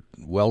that are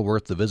well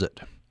worth the visit.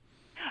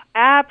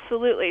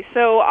 Absolutely.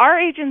 So our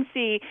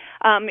agency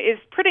is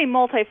pretty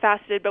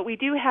multifaceted, but we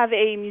do have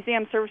a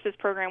museum services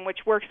program which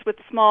works with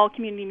small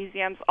community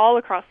museums all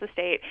across the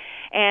state.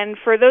 And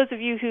for those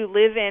of you who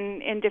live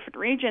in different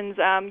regions,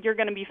 you're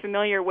going to be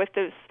familiar with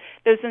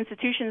those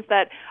institutions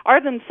that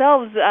are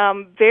themselves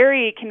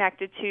very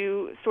connected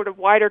to sort of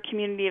wider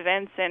community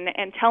events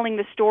and telling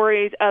the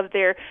stories of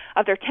their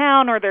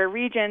town or their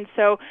region.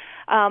 So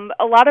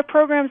a lot of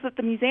programs that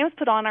the museums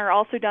put on are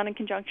also done in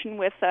conjunction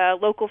with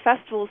local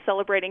festivals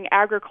celebrating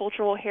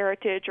agricultural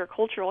heritage or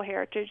cultural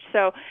heritage.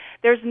 So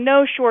there's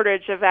no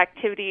shortage of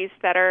activities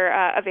that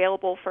are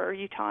available for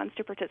Utahns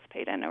to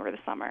participate in over the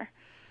summer.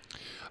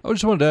 I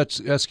just wanted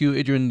to ask you,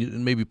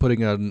 Adrian, maybe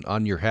putting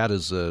on your hat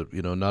as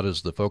not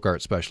as the folk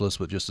art specialist,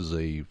 but just as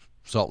a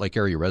Salt Lake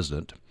area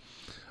resident.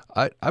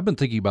 I've been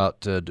thinking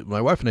about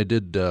my wife and I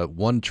did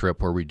one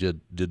trip where we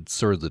did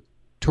sort of the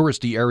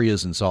touristy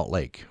areas in Salt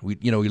Lake. We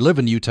live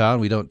in Utah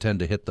and we don't tend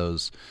to hit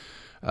those.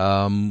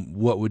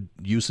 What would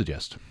you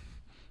suggest?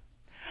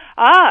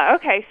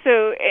 Okay.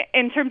 So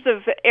in terms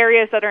of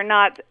areas that are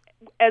not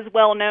as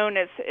well known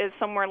as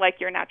somewhere like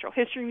your Natural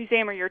History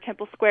Museum or your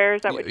Temple Square,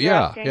 is that what you're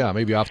asking? Yeah,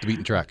 maybe off the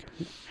beaten track.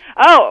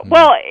 Oh,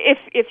 well,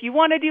 if you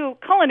want to do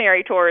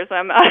culinary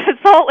tourism,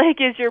 Salt Lake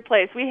is your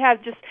place. We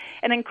have just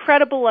an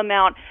incredible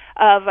amount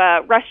of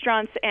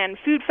restaurants and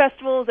food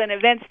festivals and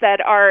events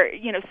that are,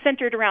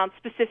 centered around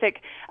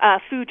specific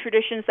food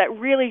traditions that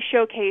really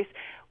showcase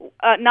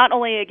not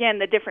only, again,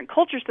 the different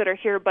cultures that are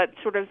here, but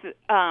sort of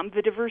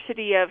the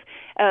diversity of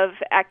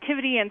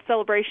activity and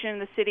celebration in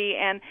the city.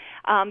 And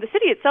the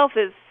city itself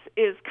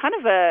is kind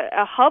of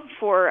a hub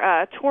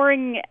for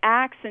touring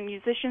acts and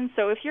musicians.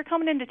 So if you're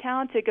coming into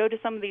town to go to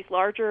some of these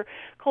larger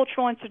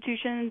cultural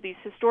institutions, these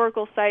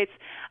historical sites,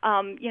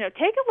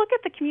 take a look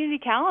at the community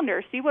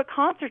calendar, see what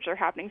concerts are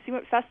happening, see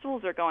what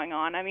festivals are going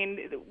on. I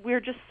mean,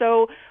 we're just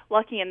so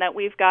lucky in that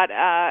we've got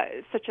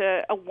such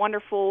a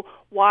wonderful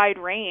wide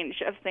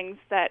range of things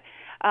that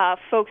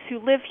folks who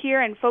live here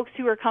and folks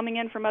who are coming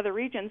in from other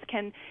regions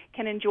can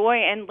enjoy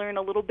and learn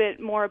a little bit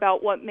more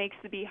about what makes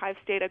the Beehive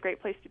State a great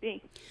place to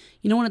be.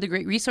 One of the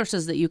great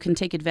resources that you can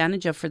take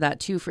advantage of for that,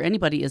 too, for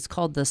anybody is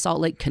called the Salt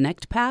Lake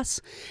Connect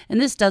Pass. And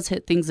this does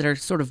hit things that are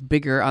sort of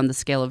bigger on the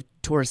scale of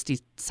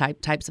touristy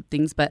types of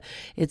things, but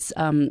it's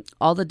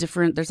all the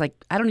different, there's I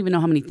don't even know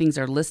how many things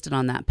are listed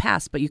on that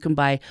pass, but you can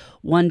buy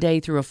 1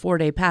 day through a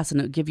 4-day pass and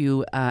it'll give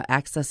you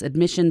access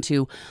admission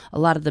to a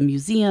lot of the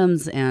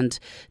museums and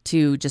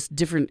to just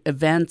different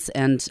events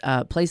and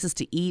places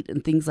to eat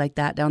and things like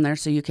that down there.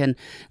 So you can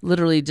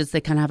literally they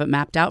kind of have it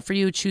mapped out for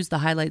you, choose the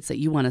highlights that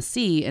you want to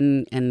see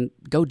and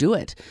go do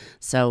it.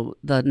 So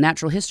the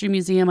Natural History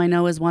Museum I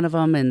know is one of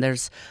them, and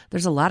there's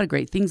a lot of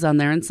great things on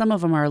there, and some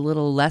of them are a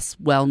little less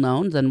well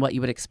known than what you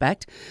would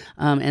expect,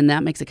 and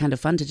that makes it kind of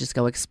fun to just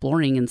go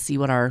exploring and see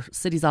what our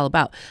city's all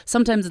about.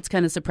 Sometimes it's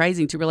kind of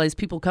surprising to realize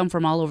people come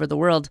from all over the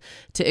world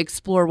to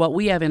explore what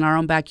we have in our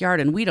own backyard,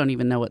 and we don't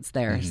even know what's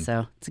there. Mm-hmm.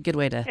 So it's a good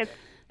way to...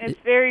 It's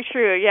very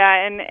true,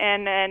 yeah,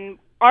 and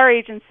our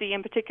agency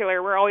in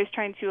particular, we're always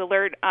trying to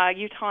alert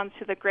Utahns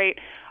to the great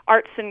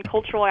arts and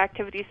cultural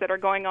activities that are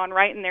going on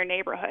right in their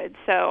neighborhood.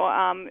 So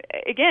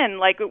again,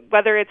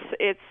 whether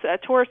it's a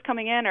tourist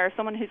coming in or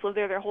someone who's lived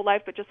there their whole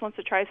life but just wants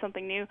to try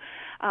something new,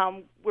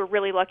 we're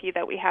really lucky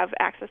that we have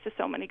access to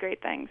so many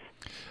great things.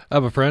 I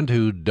have a friend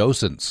who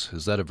docents,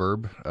 is that a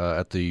verb,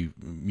 at the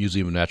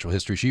Museum of Natural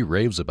History. She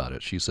raves about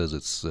it. She says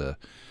it's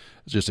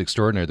just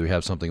extraordinary that we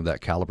have something of that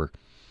caliber.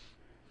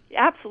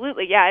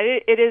 Absolutely, yeah.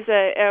 It is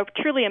a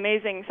truly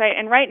amazing site.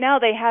 And right now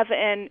they have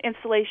an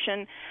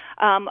installation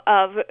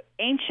of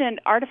ancient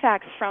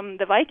artifacts from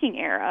the Viking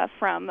era,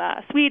 from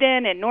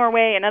Sweden and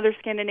Norway and other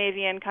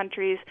Scandinavian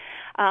countries.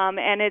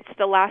 And it's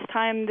the last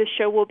time the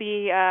show will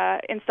be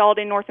installed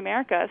in North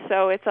America.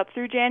 So it's up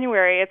through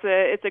January.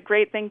 It's a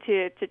great thing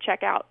to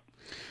check out.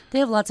 They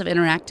have lots of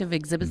interactive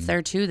exhibits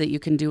there, too, that you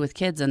can do with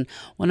kids. And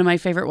one of my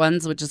favorite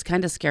ones, which is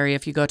kind of scary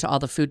if you go to all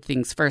the food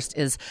things first,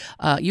 is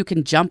you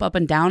can jump up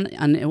and down,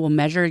 and it will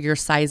measure your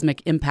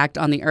seismic impact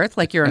on the earth,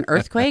 like you're an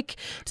earthquake,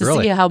 to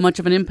Really? See how much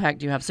of an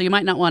impact you have. So you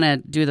might not want to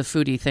do the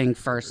foodie thing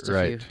first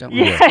Right. if you don't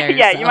want to scare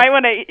yourself. Yeah, you might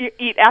want to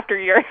eat after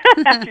you're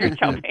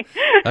jumping.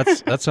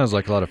 That sounds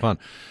like a lot of fun.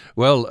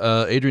 Well,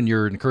 Adrian,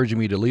 you're encouraging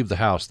me to leave the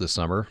house this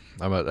summer.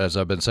 As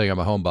I've been saying, I'm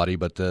a homebody,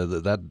 but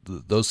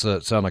those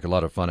sound like a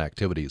lot of fun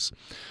activities.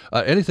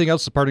 Anything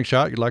else, the parting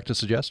shot you'd like to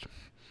suggest?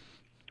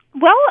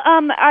 Well,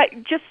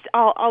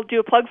 I'll do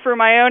a plug for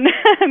my own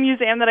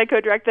museum that I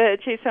co-direct, the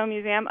Chase Home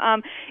Museum.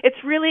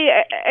 It's really,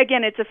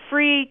 again, it's a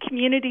free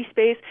community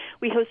space.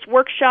 We host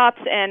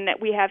workshops and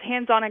we have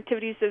hands-on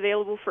activities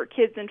available for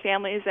kids and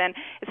families, and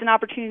it's an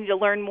opportunity to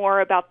learn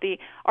more about the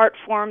art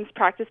forms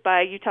practiced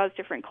by Utah's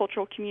different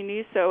cultural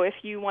communities. So if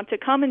you want to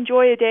come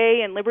enjoy a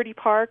day in Liberty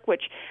Park,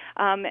 which,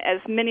 as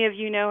many of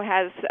you know,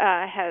 has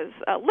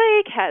a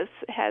lake, has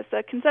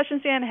a concession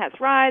stand, has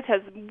rides,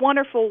 has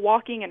wonderful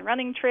walking and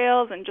running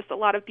trails, and just a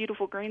lot of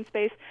beautiful green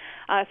space.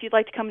 If you'd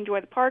like to come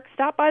enjoy the park,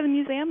 stop by the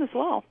museum as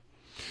well.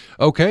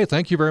 Okay,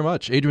 thank you very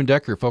much. Adrienne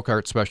Decker, Folk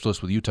Arts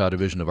Specialist with Utah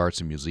Division of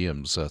Arts and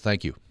Museums.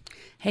 Thank you.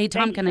 Hey,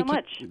 Tom, can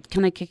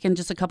I kick in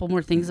just a couple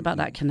more things about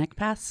that Connect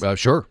Pass?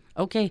 Sure.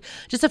 Okay,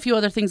 just a few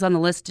other things on the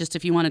list, just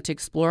if you wanted to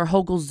explore.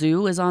 Hogle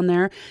Zoo is on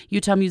there,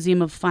 Utah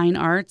Museum of Fine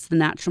Arts, the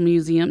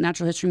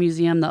Natural History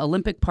Museum, the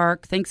Olympic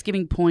Park,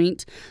 Thanksgiving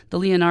Point, the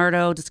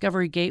Leonardo,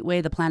 Discovery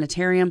Gateway, the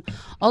Planetarium,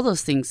 all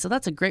those things. So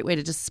that's a great way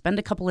to just spend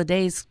a couple of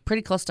days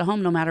pretty close to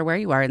home, no matter where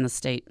you are in the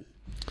state.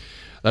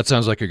 That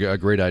sounds like a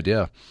great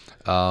idea.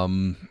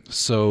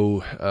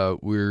 So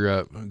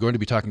we're going to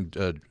be talking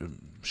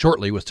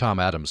shortly with Tom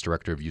Adams,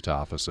 Director of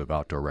Utah Office of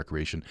Outdoor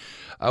Recreation.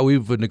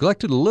 We've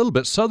neglected a little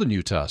bit southern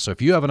Utah, so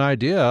if you have an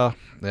idea,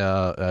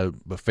 a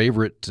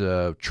favorite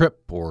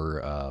trip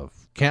or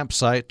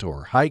campsite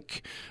or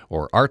hike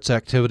or arts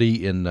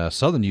activity in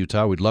southern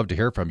Utah, we'd love to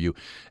hear from you.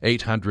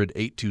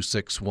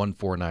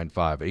 800-826-1495,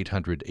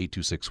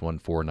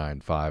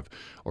 800-826-1495,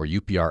 or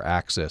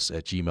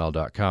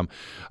upraccess@gmail.com.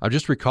 I'm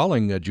just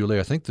recalling,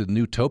 Julie, I think the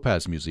new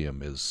Topaz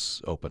Museum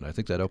is open. I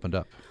think that opened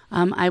up.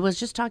 I was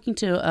just talking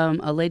to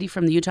a lady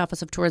from the Utah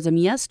Office of Tourism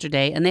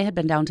yesterday, and they had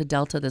been down to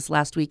Delta this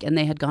last week, and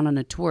they had gone on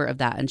a tour of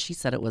that, and she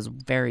said it was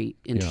very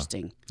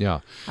interesting.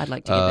 Yeah. I'd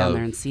like to get down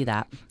there and see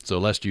that. So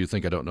lest you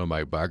think I don't know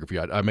my biography,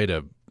 I made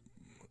a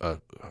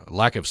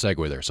lack of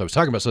segue there. So I was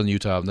talking about southern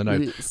Utah, and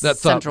then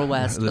Central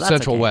West. The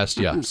Central West,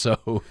 yeah.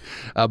 So,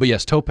 but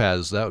yes,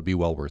 Topaz, that would be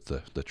well worth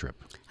the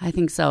trip. I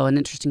think so. An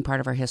interesting part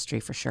of our history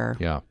for sure.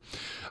 Yeah.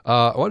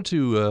 I wanted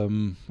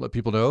to let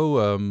people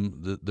know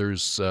that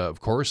there's,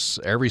 of course,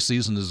 every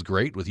season is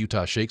great with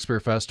Utah Shakespeare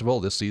Festival.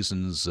 This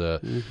season's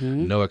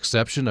no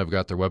exception. I've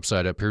got their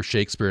website up here,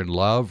 Shakespeare in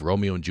Love,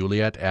 Romeo and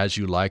Juliet, As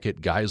You Like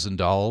It, Guys and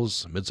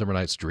Dolls, Midsummer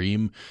Night's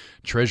Dream,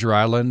 Treasure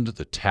Island,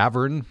 The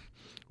Tavern,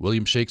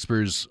 William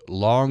Shakespeare's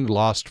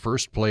long-lost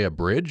first play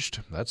abridged.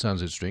 That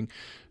sounds interesting.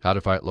 How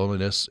to Fight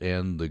Loneliness,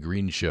 and The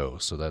Green Show.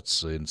 So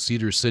that's in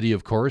Cedar City,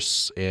 of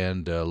course,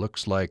 and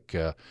looks like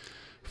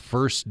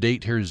first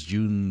date here is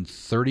June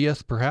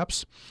 30th,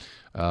 perhaps.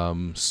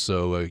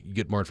 So you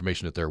get more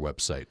information at their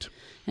website.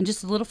 And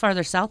just a little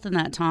farther south than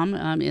that, Tom,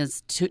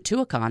 is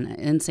Tuacahn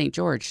in St.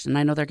 George. And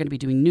I know they're going to be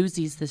doing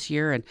Newsies this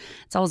year, and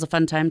it's always a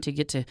fun time to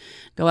get to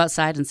go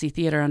outside and see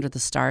theater under the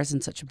stars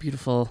in such a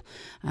beautiful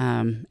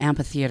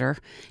amphitheater.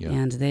 Yeah.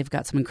 And they've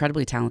got some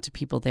incredibly talented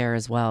people there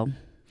as well.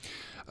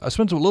 I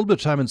spent a little bit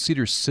of time in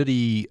Cedar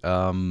City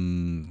a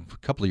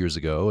couple of years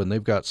ago, and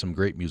they've got some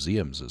great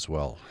museums as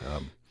well.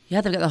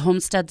 Yeah, they've got the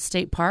Homestead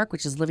State Park,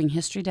 which is living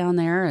history down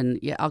there, and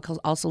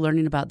also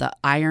learning about the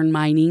iron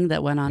mining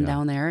that went on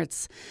down there.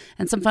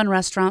 And some fun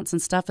restaurants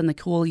and stuff, and the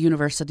cool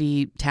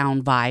university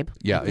town vibe.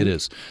 Yeah, it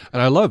is,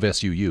 and I love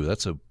SUU.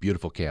 That's a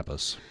beautiful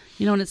campus.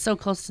 You know, and it's so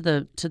close to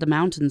the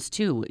mountains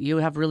too. You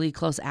have really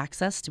close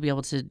access to be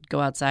able to go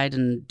outside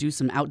and do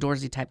some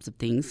outdoorsy types of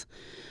things,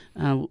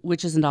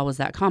 which isn't always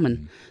that common.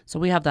 Mm-hmm. So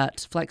we have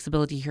that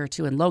flexibility here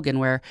too in Logan,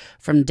 where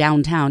from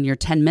downtown you're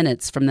 10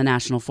 minutes from the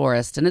National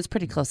Forest, and it's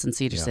pretty close in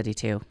Cedar City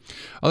too.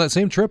 On that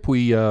same trip,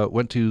 we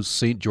went to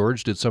St.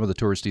 George, did some of the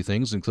touristy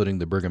things, including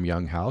the Brigham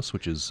Young House,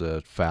 which is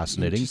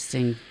fascinating.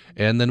 Interesting.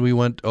 And then we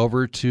went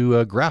over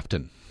to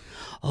Grafton.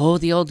 Oh,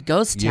 the old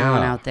ghost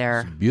town out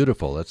there. It's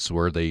beautiful. That's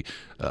where they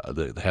have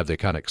the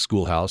iconic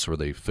schoolhouse where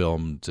they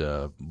filmed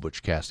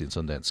Butch Cassidy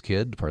and Sundance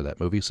Kid, part of that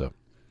movie. So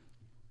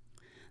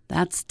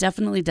that's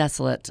definitely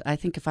desolate. I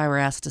think if I were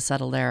asked to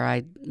settle there,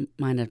 I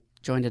might have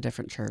joined a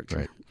different church.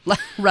 Right.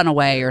 Run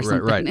away or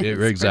something. Right.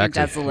 Exactly.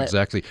 Desolate.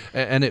 Exactly.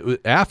 And it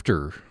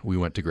after we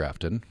went to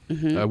Grafton,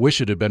 I wish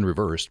it had been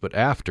reversed, but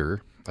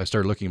after I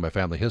started looking at my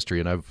family history,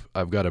 and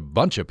I've got a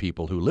bunch of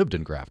people who lived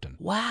in Grafton.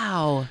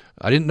 Wow.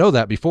 I didn't know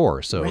that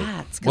before. So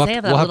rats, because they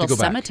have that little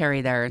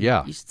cemetery there.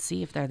 Yeah. You should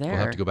see if they're there. We'll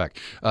have to go back.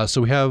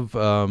 So we have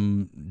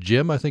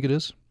Jim, I think it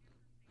is.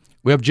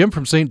 We have Jim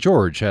from St.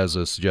 George has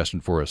a suggestion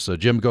for us.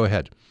 Jim, go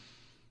ahead.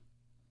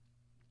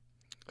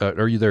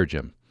 Are you there,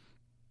 Jim?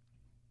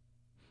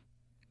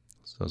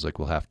 Sounds like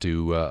we'll have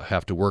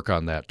to work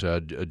on that.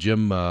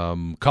 Jim,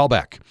 call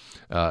back,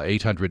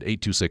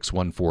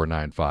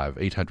 800-826-1495,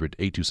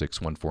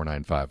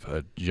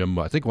 800-826-1495. Jim,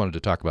 I think, wanted to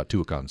talk about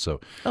Tuacahn,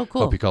 so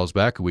cool. Hope he calls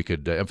back. We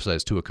could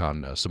emphasize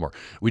Tuacahn some more.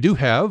 We do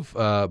have,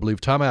 I believe,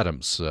 Tom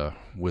Adams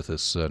with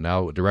us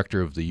now,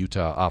 Director of the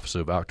Utah Office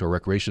of Outdoor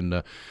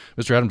Recreation.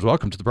 Mr. Adams,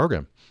 welcome to the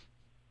program.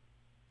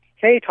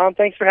 Hey, Tom,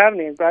 thanks for having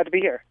me. I'm glad to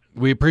be here.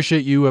 We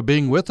appreciate you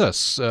being with us.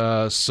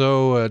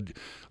 So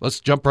let's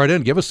jump right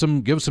in. Give us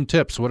some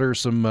tips. What are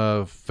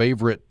some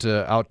favorite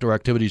outdoor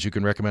activities you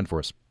can recommend for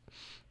us?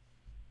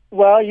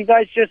 Well, you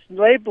guys just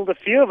labeled a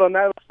few of them.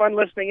 That was fun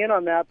listening in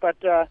on that. But,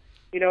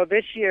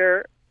 this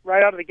year,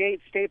 right out of the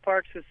gate, State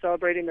Parks is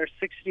celebrating their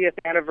 60th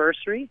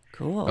anniversary.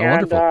 Cool. Oh,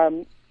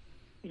 wonderful.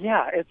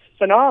 Yeah, it's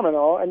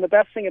phenomenal. And the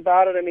best thing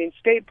about it,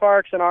 State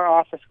Parks in our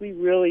office, we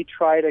really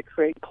try to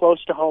create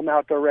close-to-home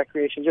outdoor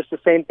recreation, just the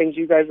same things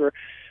you guys were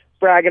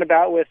bragging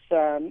about with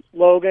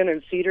Logan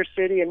and Cedar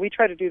City, and we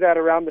try to do that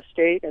around the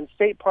state. And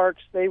state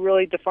parks, they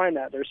really define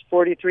that. There's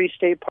 43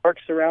 state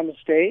parks around the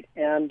state,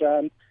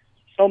 and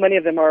so many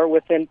of them are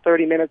within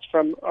 30 minutes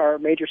from our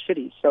major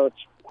cities, so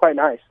it's quite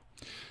nice.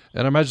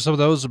 And I imagine some of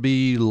those would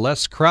be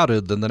less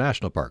crowded than the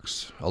national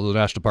parks, although the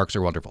national parks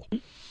are wonderful.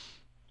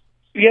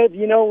 Yeah,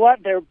 you know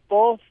what? They're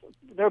both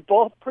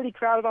pretty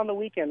crowded on the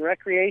weekend.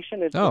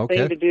 Recreation is the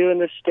thing to do in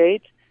the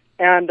state,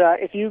 and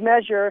if you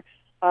measure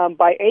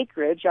by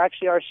acreage,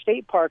 actually our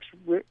state parks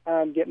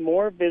get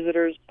more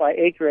visitors by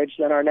acreage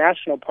than our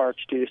national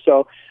parks do.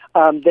 So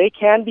they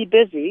can be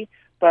busy,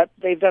 but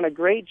they've done a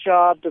great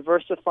job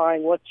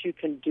diversifying what you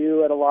can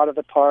do at a lot of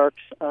the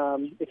parks.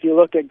 If you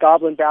look at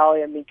Goblin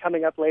Valley,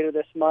 coming up later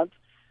this month,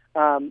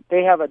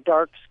 they have a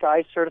dark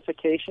sky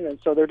certification, and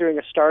so they're doing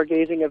a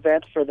stargazing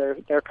event for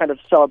their kind of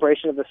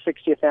celebration of the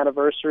 60th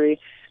anniversary.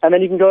 And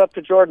then you can go up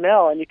to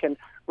Jordanelle, and you can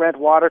rent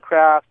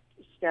watercraft,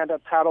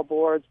 stand-up paddle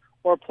boards,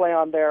 or play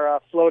on their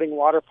floating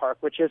water park,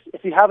 which is,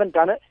 if you haven't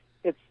done it,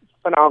 it's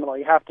phenomenal.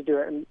 You have to do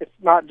it, and it's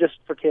not just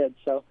for kids.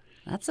 So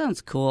that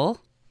sounds cool.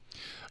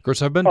 Of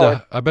course, I've been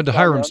to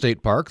Hiram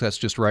State Park. That's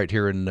just right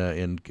here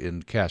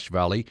in Cache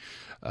Valley.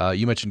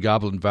 You mentioned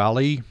Goblin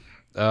Valley.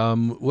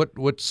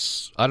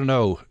 What's I don't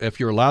know if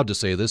you're allowed to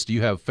say this. Do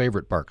you have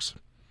favorite parks?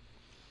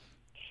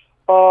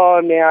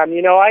 Oh man,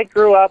 I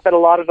grew up at a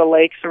lot of the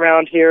lakes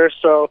around here,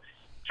 so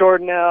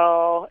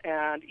Jordanelle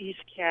and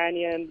East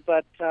Canyon,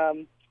 but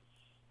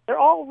they're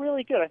all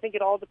really good. I think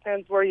it all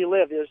depends where you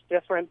live. There's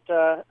different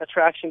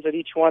attractions at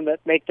each one that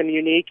make them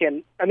unique.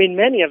 And,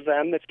 many of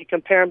them, if you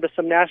compare them to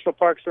some national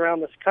parks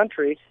around this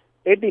country,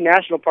 they'd be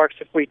national parks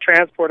if we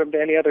transport them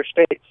to any other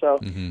state. So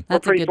That's we're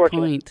pretty a good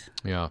fortunate. point.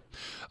 Yeah.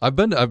 I've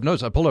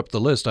noticed, I pulled up the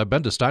list. I've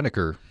been to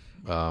Steinecker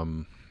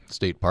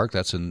State Park.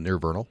 That's near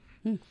Vernal.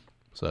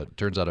 So it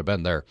turns out I've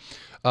been there.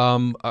 I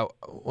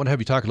want to have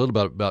you talk a little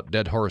bit about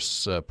Dead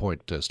Horse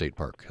Point State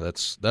Park.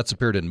 That's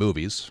appeared in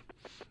movies.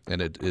 And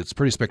it's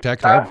pretty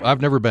spectacular. I've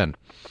never been.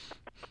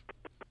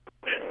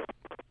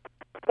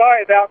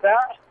 Sorry about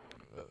that.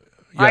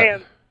 Yeah.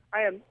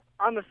 I am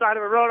on the side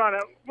of a road on a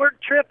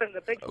work trip, and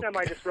the big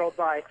semi just rolled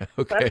by.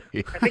 Okay.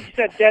 I think you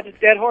said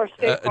Dead Horse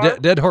State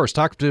Park. Dead Horse.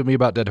 Talk to me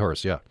about Dead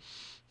Horse. Yeah.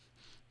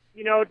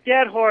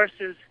 Dead Horse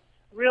is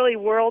really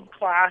world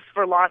class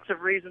for lots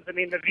of reasons.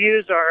 The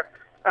views are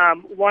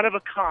one of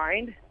a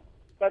kind.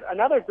 But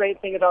another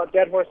great thing about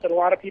Dead Horse that a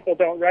lot of people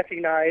don't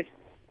recognize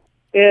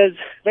is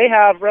they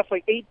have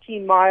roughly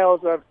 18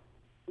 miles of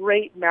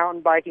great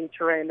mountain biking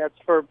terrain that's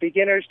for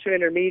beginners to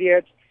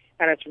intermediates,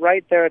 and it's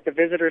right there at the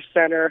visitor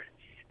center.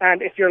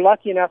 And if you're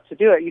lucky enough to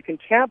do it, you can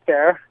camp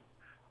there,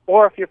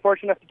 or if you're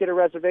fortunate enough to get a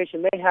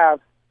reservation, they have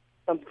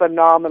some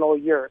phenomenal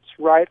yurts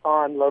right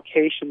on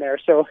location there.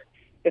 So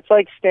it's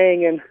like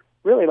staying at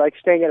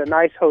a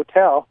nice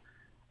hotel,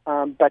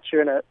 but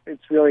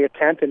it's really a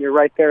tent, and you're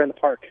right there in the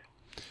park.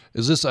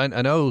 Is this? I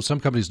know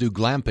some companies do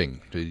glamping.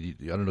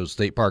 I don't know.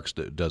 State Parks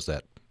does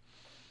that.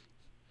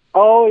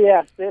 Oh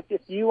yes,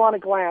 if you want to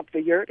glamp,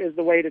 the yurt is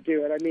the way to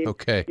do it.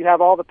 Okay. You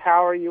have all the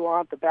power you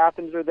want. The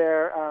bathrooms are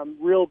there,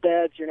 real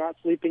beds. You're not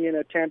sleeping in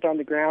a tent on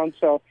the ground.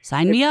 So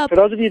sign me up. For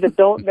those of you that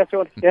don't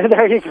necessarily, yeah,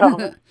 there you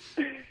go.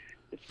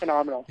 It's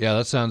phenomenal. Yeah,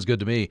 that sounds good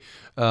to me.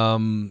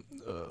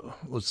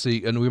 Let's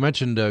see, and we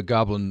mentioned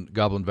Goblin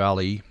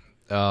Valley.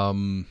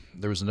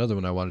 There was another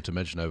one I wanted to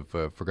mention.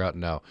 I've forgotten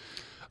now.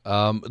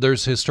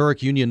 There's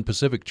Historic Union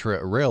Pacific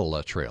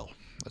Rail Trail.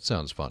 That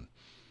sounds fun.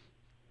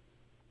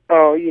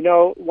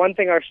 Oh, one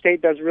thing our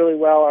state does really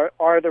well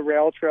are the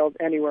rail trails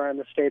anywhere in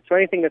the state. So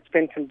anything that's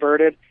been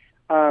converted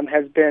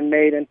has been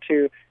made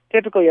into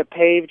typically a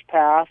paved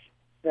path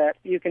that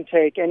you can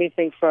take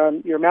anything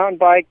from your mountain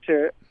bike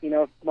to,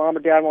 if mom or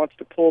dad wants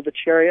to pull the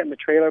chariot and the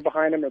trailer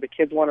behind them, or the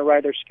kids want to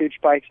ride their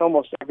scooch bikes.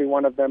 Almost every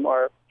one of them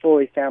are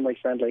fully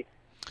family-friendly.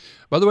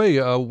 By the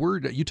way, we're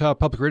at Utah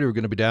Public Radio. We're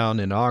going to be down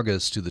in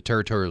August to the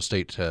Territorial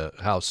State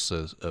House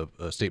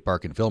State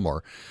Park in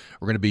Fillmore.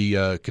 We're going to be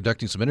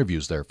conducting some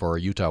interviews there for our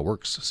Utah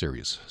Works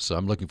series. So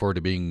I'm looking forward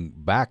to being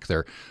back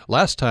there.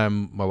 Last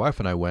time my wife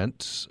and I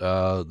went,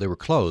 they were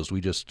closed.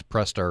 We just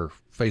pressed our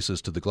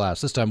faces to the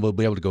glass. This time we'll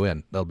be able to go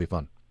in. That'll be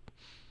fun.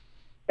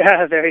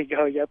 Yeah, there you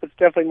go. Yep, it's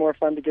definitely more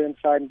fun to get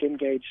inside and get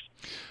engaged.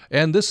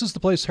 And this is the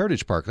Place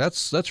Heritage Park.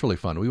 That's really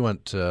fun. We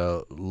went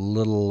a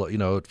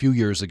few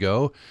years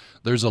ago.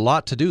 There's a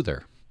lot to do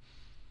there.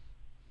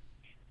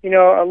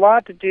 A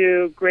lot to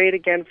do. Great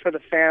again for the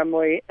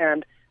family.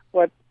 And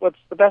what's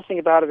the best thing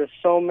about it is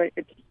so many.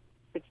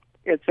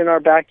 It's in our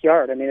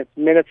backyard. It's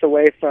minutes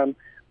away from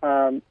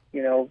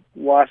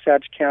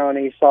Wasatch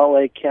County, Salt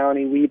Lake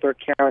County, Weber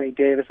County,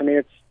 Davis.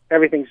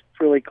 Everything's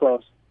really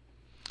close.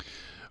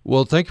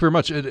 Well, thank you very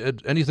much.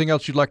 Anything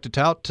else you'd like to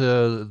tout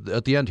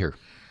at the end here?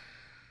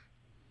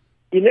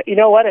 You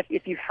know what?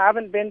 If you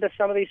haven't been to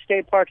some of these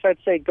state parks, I'd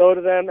say go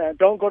to them.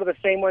 Don't go to the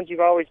same ones you've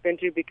always been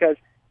to, because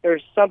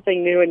there's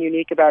something new and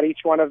unique about each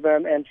one of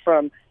them. And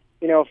from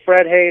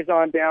Fred Hayes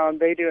on down,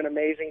 they do an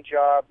amazing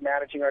job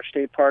managing our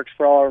state parks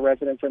for all our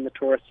residents and the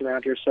tourists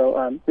around here. So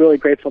I'm really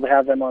grateful to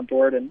have them on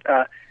board and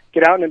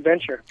get out and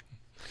adventure.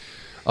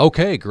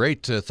 Okay,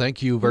 great.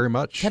 Thank you very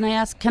much. Can I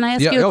ask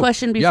you a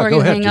question before go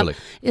you ahead, hang Julie. up?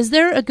 Is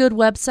there a good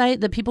website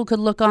that people could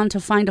look on to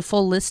find a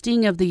full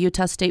listing of the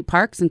Utah State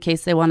Parks in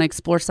case they want to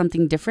explore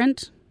something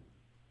different?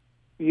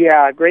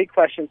 Yeah, great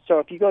question. So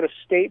if you go to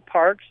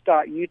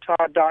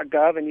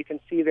stateparks.utah.gov, and you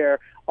can see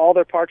all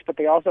their parks, but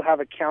they also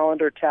have a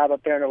calendar tab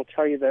up there, and it'll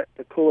tell you the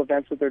cool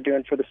events that they're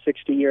doing for the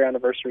 60-year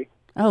anniversary.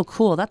 Oh,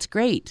 cool. That's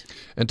great.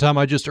 And Tom,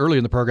 early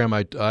in the program,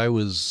 I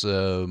was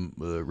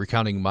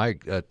recounting my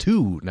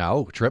 2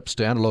 now trips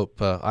to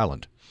Antelope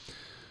Island,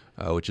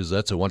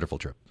 that's a wonderful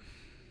trip.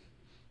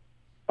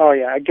 Oh,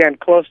 yeah. Again,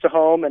 close to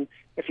home, and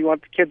if you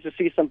want the kids to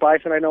see some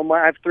bison, I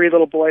have 3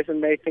 little boys,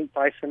 and they think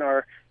bison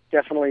are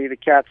definitely the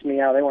cat's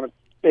meow. They want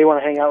to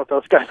hang out with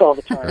those guys all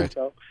the time. Right.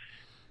 So.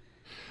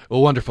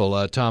 Well,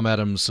 wonderful. Tom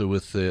Adams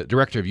with the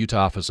Director of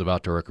Utah Office of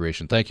Outdoor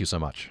Recreation. Thank you so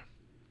much.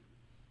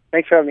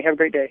 Thanks for having me. Have a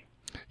great day.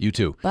 You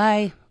too.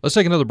 Bye. Let's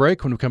take another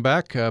break. When we come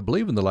back, I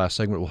believe in the last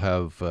segment we'll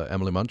have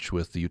Emily Munch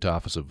with the Utah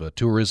Office of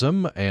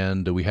Tourism,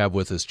 and we have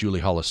with us Julie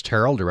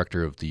Hollis-Terrell,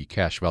 Director of the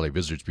Cache Valley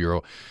Visitors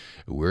Bureau.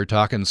 We're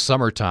talking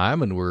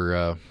summertime, and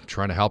we're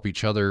trying to help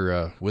each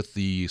other with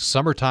the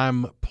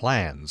summertime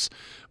plans.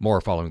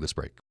 More following this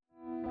break.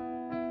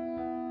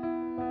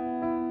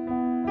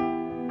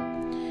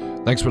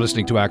 Thanks for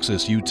listening to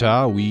Access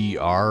Utah. We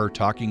are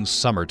talking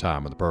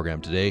summertime on the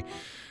program today,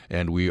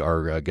 and we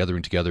are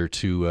gathering together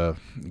to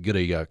get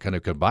a kind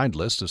of combined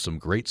list of some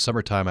great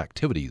summertime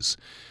activities.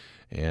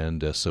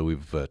 And so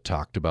we've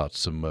talked about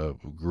some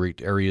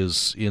great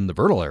areas in the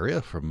Vernal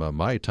area from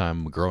my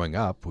time growing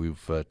up.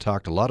 We've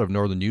talked a lot of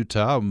northern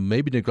Utah,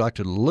 maybe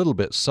neglected a little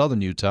bit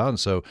southern Utah, and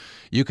so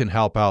you can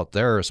help out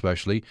there,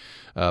 especially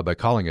by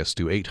calling us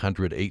to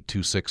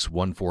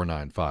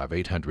 800-826-1495,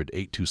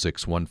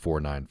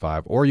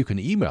 800-826-1495, or you can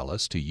email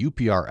us to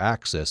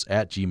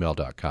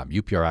upraccess@gmail.com,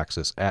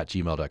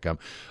 upraccess@gmail.com.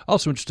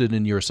 Also interested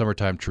in your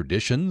summertime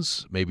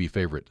traditions, maybe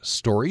favorite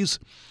stories.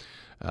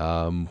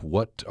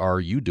 What are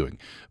you doing?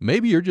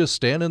 Maybe you're just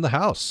staying in the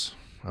house.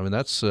 I mean,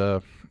 that's,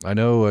 I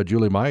know,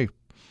 Julie, my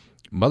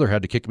mother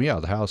had to kick me out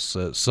of the house.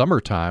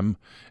 Summertime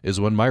is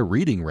when my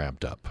reading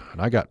ramped up,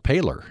 and I got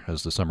paler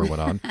as the summer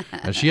went on,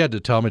 and she had to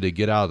tell me to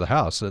get out of the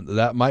house. And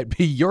that might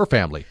be your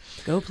family.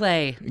 Go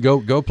play.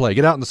 Go play.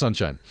 Get out in the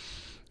sunshine.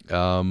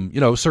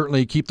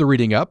 Certainly keep the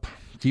reading up.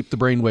 Keep the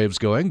brain waves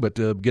going, but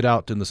get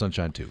out in the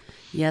sunshine too.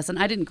 Yes, and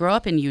I didn't grow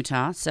up in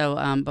Utah, so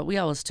but we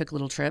always took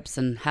little trips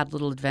and had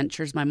little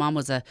adventures. My mom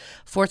was a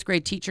 4th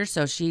grade teacher,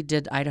 so she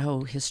did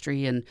Idaho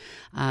history and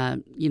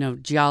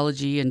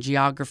geology and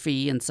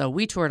geography, and so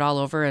we toured all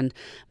over. And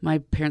my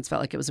parents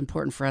felt like it was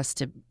important for us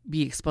to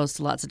be exposed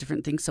to lots of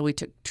different things, so we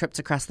took trips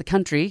across the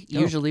country,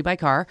 usually by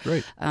car.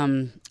 Great.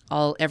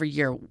 Every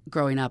year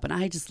growing up, and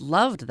I just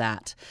loved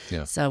that.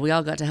 Yeah. So we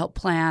all got to help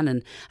plan,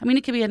 and I mean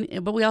it could be,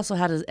 but we also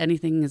had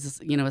anything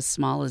as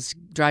small as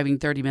driving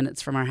 30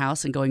 minutes from our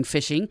house and going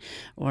fishing,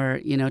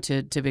 or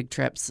to big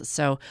trips.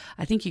 So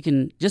I think you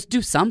can just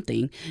do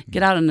something,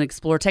 get out and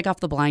explore, take off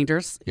the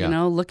blinders,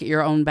 look at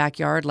your own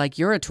backyard like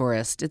you're a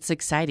tourist. It's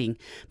exciting.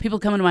 People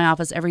come into my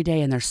office every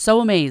day and they're so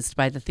amazed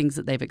by the things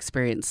that they've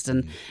experienced,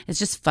 and it's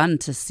just fun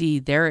to see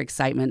their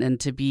excitement and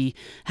to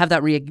have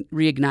that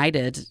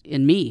reignited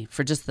in me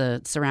for just the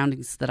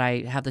surroundings that I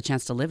have the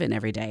chance to live in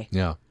every day.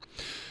 Yeah.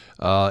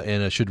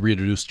 And I should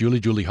reintroduce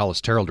Julie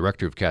Hollis-Terrell,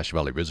 Director of Cache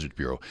Valley Visitors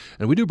Bureau.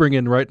 And we do bring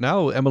in right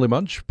now Emily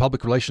Munch,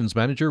 Public Relations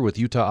Manager with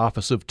Utah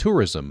Office of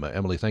Tourism.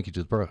 Emily, thank you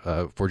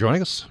for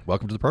joining us.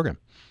 Welcome to the program.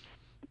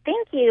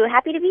 Thank you.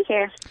 Happy to be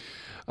here.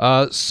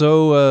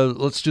 So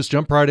let's just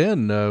jump right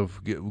in.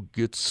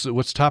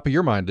 What's top of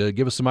your mind?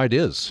 Give us some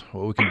ideas,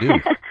 what we can do.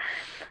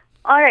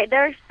 All right.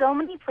 There are so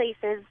many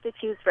places to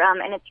choose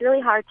from, and it's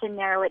really hard to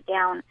narrow it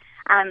down.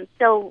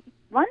 So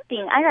one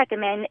thing I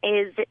recommend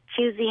is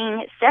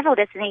choosing several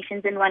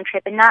destinations in one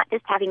trip and not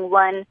just having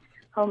one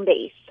home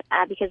base,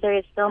 because there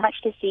is so much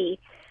to see.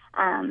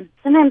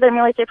 Sometimes I'm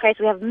really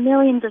surprised we have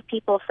millions of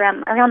people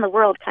from around the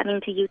world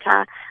coming to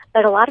Utah,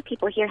 but a lot of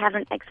people here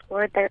haven't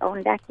explored their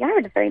own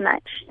backyard very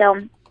much.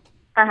 So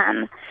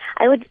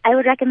I would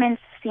recommend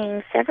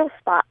seeing several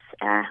spots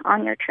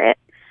on your trip.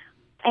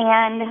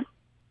 And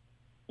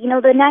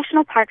the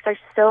national parks are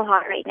so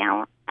hot right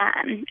now,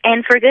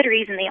 and for good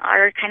reason. They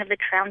are kind of the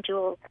crown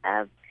jewels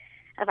of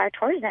our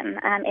tourism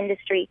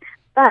industry.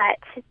 But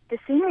the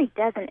scenery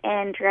doesn't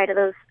end right at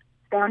those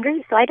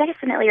boundaries, so I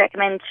definitely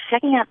recommend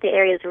checking out the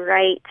areas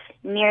right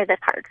near the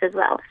parks as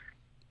well.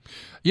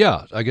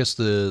 Yeah, I guess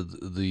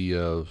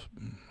the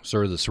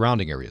sort of the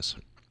surrounding areas.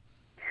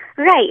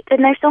 Right,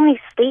 and there's so many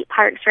state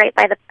parks right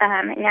by the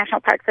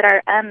national parks that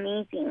are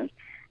amazing.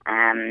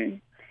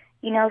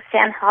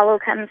 Sand Hollow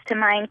comes to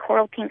mind,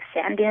 Coral Pink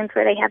Sand Dunes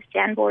where they have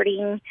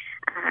sandboarding,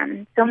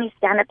 so many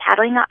stand-up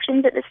paddling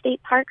options at the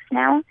state parks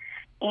now.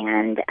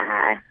 And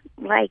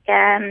like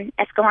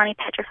Escalante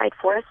Petrified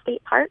Forest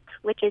State Park,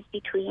 which is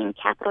between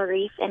Capitol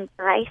Reef and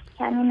Bryce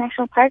Canyon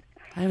National Park.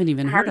 I haven't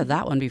even heard of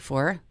that one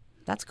before.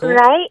 That's cool.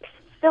 Right?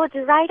 So it's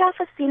right off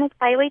of Scenic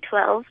Byway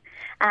 12,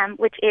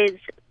 which is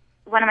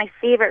one of my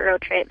favorite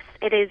road trips.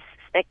 It is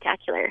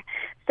spectacular.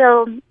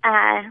 So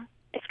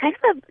it's kind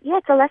of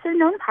it's a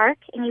lesser-known park,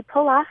 and you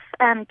pull off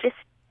just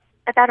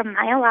about a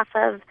mile off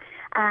of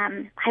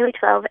Highway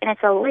 12, and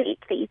it's a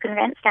lake that you can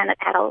rent stand-up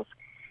paddles.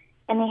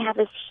 And they have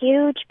this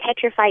huge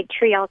petrified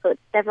tree, also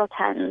it's several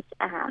tons,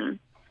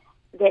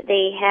 that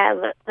they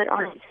have put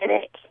on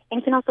exhibit. And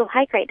you can also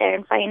hike right there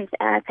and find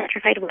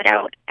petrified wood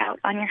out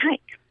on your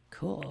hike.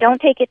 Cool. Don't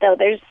take it though.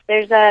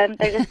 There's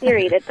a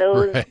theory that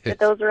those right. that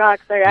those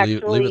rocks are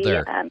actually leave it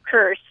there.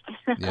 Cursed.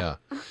 Yeah.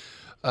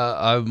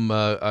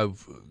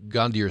 I've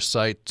gone to your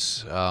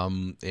site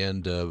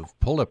and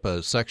pulled up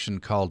a section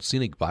called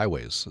Scenic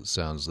Byways. It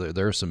sounds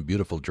there are some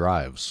beautiful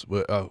drives.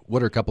 What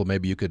are a couple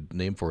maybe you could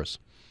name for us?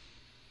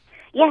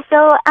 Yeah,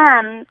 so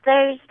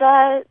there's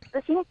the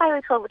Scenic Byway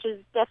 12, which is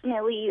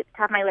definitely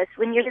top of my list.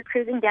 When you're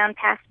cruising down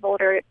past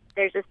Boulder,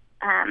 there's this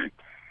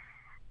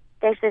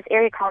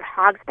area called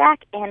Hogsback,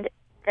 and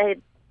the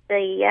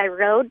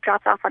road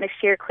drops off on a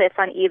sheer cliff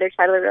on either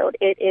side of the road.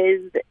 It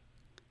is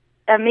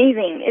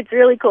amazing. It's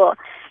really cool.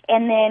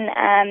 And then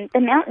the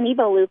Mount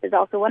Nebo Loop is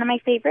also one of my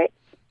favorites,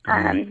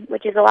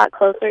 which is a lot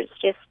closer. It's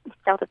just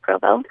south of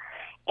Provo.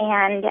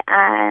 And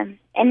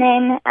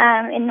then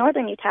in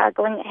northern Utah,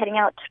 heading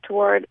out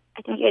toward,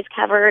 I think you guys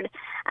covered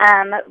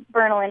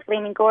Vernal and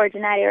Flaming Gorge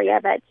in that area,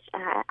 but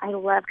I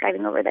love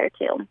driving over there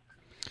too.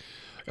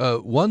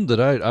 One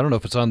that I don't know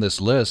if it's on this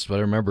list, but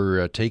I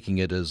remember taking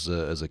it as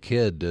a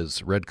kid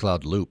is Red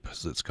Cloud Loop,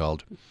 as it's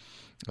called.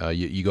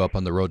 You go up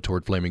on the road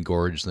toward Flaming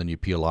Gorge, then you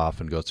peel off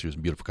and go through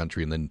some beautiful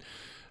country, and then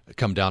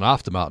come down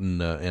off the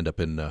mountain, end up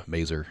in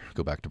Mazer,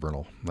 go back to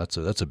Vernal.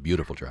 That's a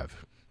beautiful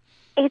drive.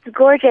 It's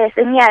gorgeous,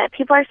 and yeah,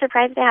 people are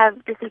surprised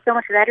to see so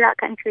much red rock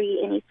country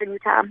in eastern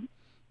Utah,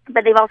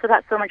 but they've also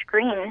got so much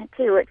green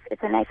too.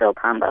 It's a nice little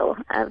combo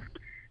of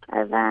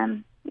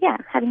having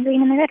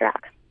green in the red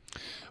rock.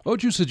 What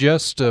would you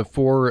suggest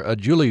for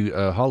Julie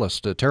Hollis?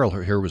 Terrell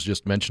here was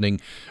just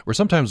mentioning we're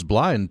sometimes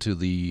blind to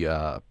the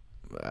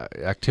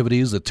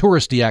activities, the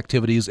touristy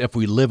activities, if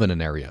we live in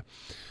an area.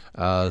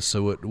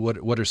 So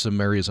what are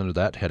some areas under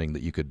that heading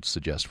that you could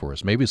suggest for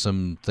us? Maybe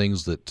some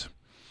things that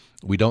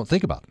we don't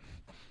think about.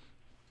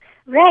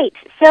 Right.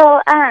 So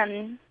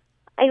I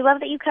love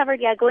that you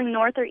covered, going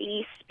north or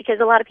east, because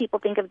a lot of people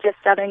think of just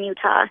southern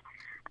Utah.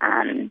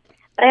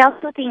 But I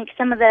also think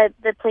some of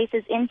the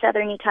places in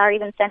southern Utah, or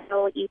even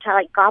central Utah,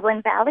 like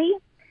Goblin Valley,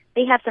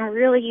 they have some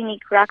really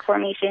unique rock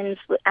formations,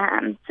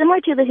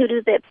 similar to the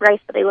Hoodoos at Bryce,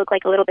 but they look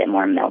like a little bit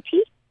more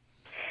melty.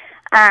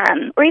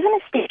 Or even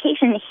a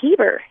staycation in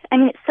Heber. I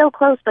mean, it's so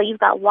close, but you've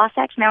got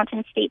Wasatch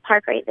Mountain State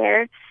Park right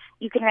there.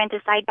 You can rent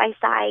a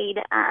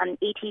side-by-side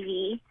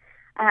ATV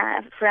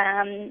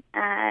from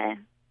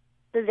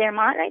the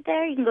Zermatt right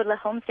there. You can go to the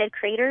Homestead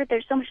Crater.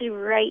 There's so much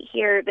right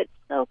here that's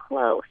so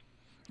close.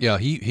 Yeah,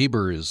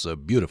 Heber is a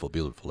beautiful,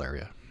 beautiful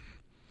area.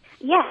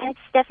 Yeah, it's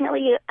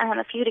definitely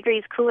a few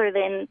degrees cooler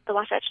than the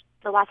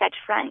Wasatch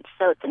Front,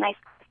 so it's a nice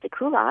place to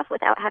cool off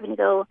without having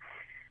to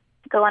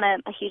go on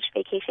a huge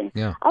vacation.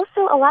 Yeah.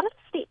 Also, a lot of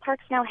state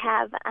parks now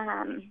have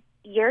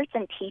yurts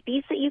and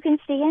teepees that you can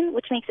stay in,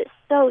 which makes it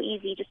so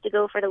easy just to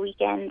go for the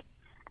weekend.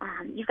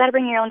 You've got to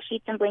bring your own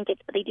sheets and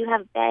blankets, but they do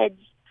have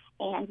beds,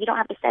 and you don't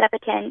have to set up a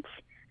tent.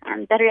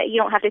 Better yet, you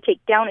don't have to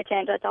take down a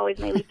tent. That's always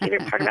my least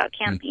favorite part about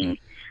camping.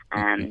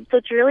 So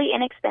it's really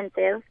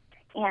inexpensive,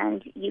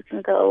 and you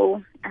can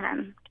go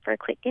for a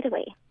quick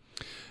getaway.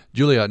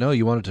 Julie, I know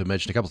you wanted to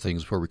mention a couple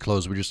things before we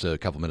close. We're just a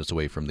couple minutes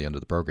away from the end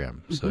of the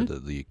program. So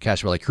the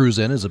Cache Valley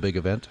Cruise-In is a big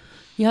event.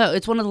 Yeah,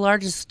 it's one of the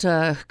largest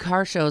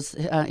car shows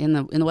in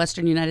the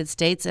western United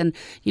States. And,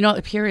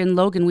 up here in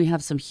Logan, we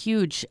have some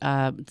huge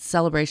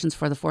celebrations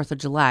for the 4th of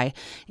July.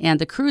 And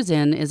the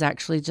Cruise-In is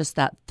actually just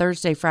that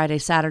Thursday, Friday,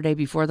 Saturday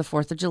before the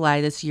 4th of July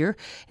this year.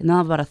 And they'll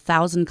have about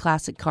 1,000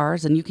 classic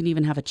cars, and you can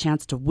even have a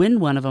chance to win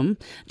one of them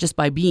just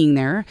by being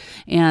there.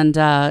 And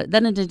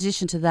then in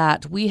addition to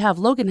that,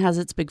 Logan has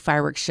its big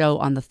fireworks show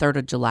on the 3rd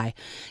of July.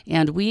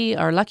 And we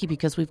are lucky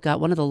because we've got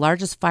one of the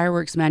largest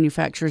fireworks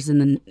manufacturers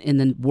in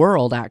the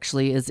world,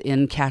 actually, is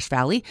in Cache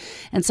Valley.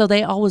 And so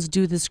they always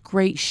do this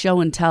great show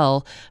and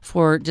tell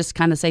for just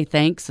kind of say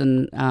thanks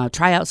and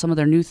try out some of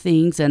their new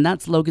things. And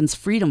that's Logan's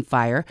Freedom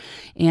Fire.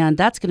 And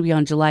that's going to be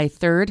on July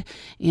 3rd.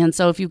 And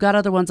so if you've got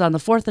other ones on the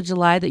 4th of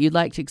July that you'd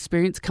like to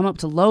experience, come up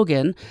to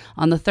Logan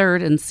on the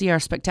 3rd and see our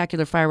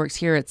spectacular fireworks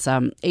here. It's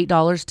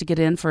 $8 to get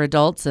in for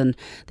adults, and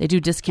they do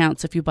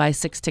discounts if you buy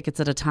 6 tickets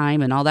at a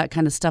time and all that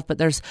kind of stuff. But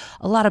there's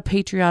a lot of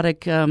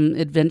patriotic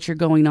adventure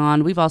going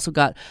on. We've also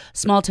got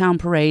small town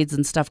parades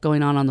and stuff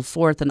going on the 4th.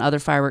 4th and other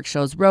fireworks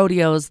shows,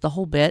 rodeos, the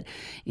whole bit.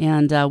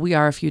 And we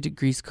are a few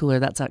degrees cooler.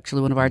 That's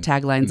actually one of our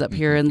taglines up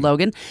here in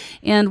Logan.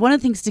 And one of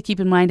the things to keep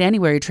in mind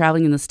anywhere you're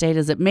traveling in the state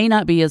is it may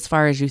not be as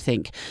far as you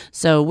think.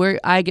 So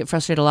I get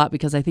frustrated a lot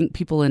because I think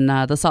people in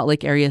the Salt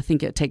Lake area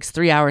think it takes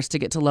 3 hours to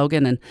get to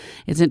Logan. And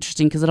it's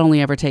interesting because it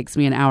only ever takes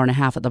me an hour and a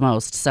half at the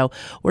most. So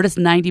we're just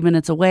 90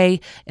 minutes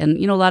away.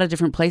 And, a lot of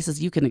different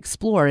places you can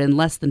explore in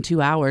less than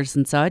 2 hours.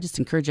 And so I just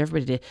encourage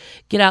everybody to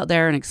get out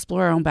there and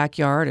explore our own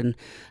backyard and,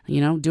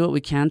 do what we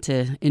can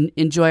to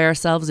enjoy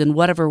ourselves in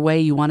whatever way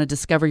you want to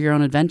discover your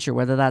own adventure,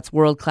 whether that's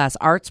world-class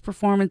arts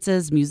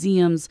performances,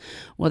 museums,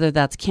 whether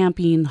that's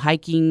camping,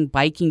 hiking,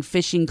 biking,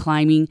 fishing,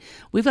 climbing.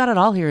 We've got it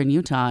all here in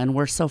Utah, and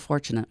we're so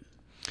fortunate.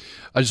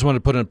 I just want to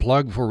put in a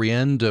plug before we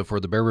end for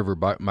the Bear River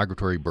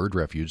Migratory Bird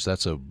Refuge.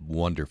 That's a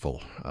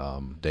wonderful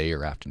day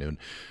or afternoon.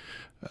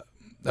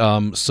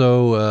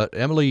 So,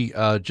 Emily,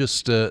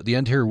 just the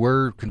end here,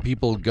 where can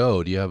people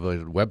go? Do you have a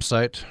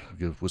website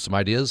with some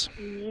ideas?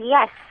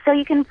 Yes. So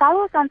you can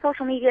follow us on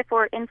social media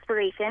for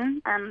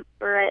inspiration,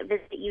 or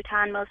Visit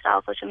Utah on most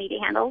all social media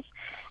handles.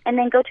 And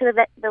then go to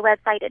the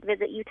website at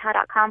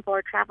visitutah.com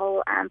for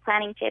travel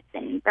planning tips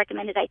and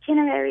recommended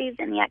itineraries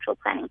and the actual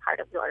planning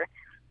part of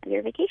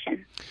your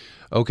vacation.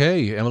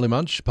 Okay. Emily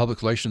Munch,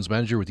 Public Relations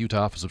Manager with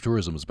Utah Office of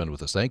Tourism, has been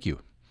with us. Thank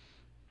you.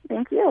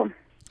 Thank you.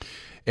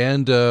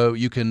 And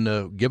you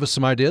can give us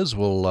some ideas.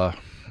 We'll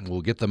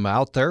get them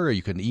out there.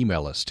 You can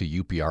email us to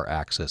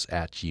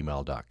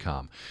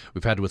upraccess@gmail.com.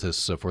 We've had with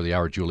us for the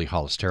hour Julie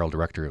Hollis-Terrell,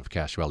 Director of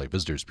Cache Valley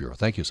Visitors Bureau.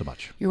 Thank you so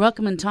much. You're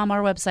welcome. And Tom,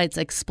 our website's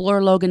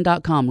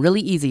explorelogan.com. Really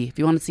easy. If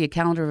you want to see a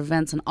calendar of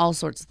events and all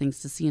sorts of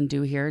things to see and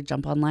do here,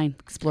 jump online,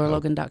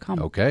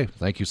 explorelogan.com. Okay.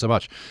 Thank you so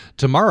much.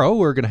 Tomorrow,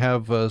 we're going to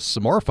have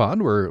some more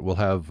fun. We'll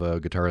have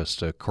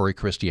guitarist Corey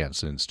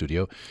Christiansen in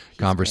studio.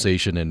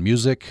 Conversation and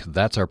music.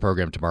 That's our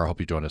program tomorrow.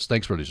 Hope you join us.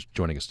 Thanks for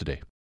joining us today.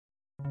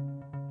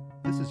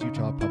 This is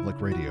Utah Public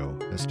Radio,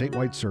 a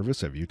statewide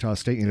service of Utah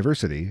State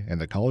University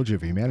and the College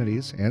of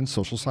Humanities and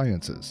Social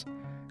Sciences.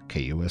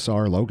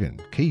 KUSR Logan,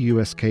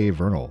 KUSK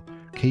Vernal,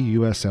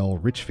 KUSL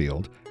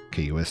Richfield,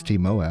 KUST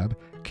Moab,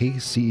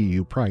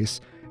 KCEU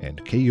Price,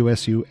 and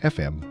KUSU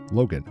FM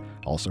Logan,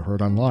 also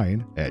heard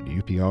online at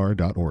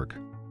upr.org.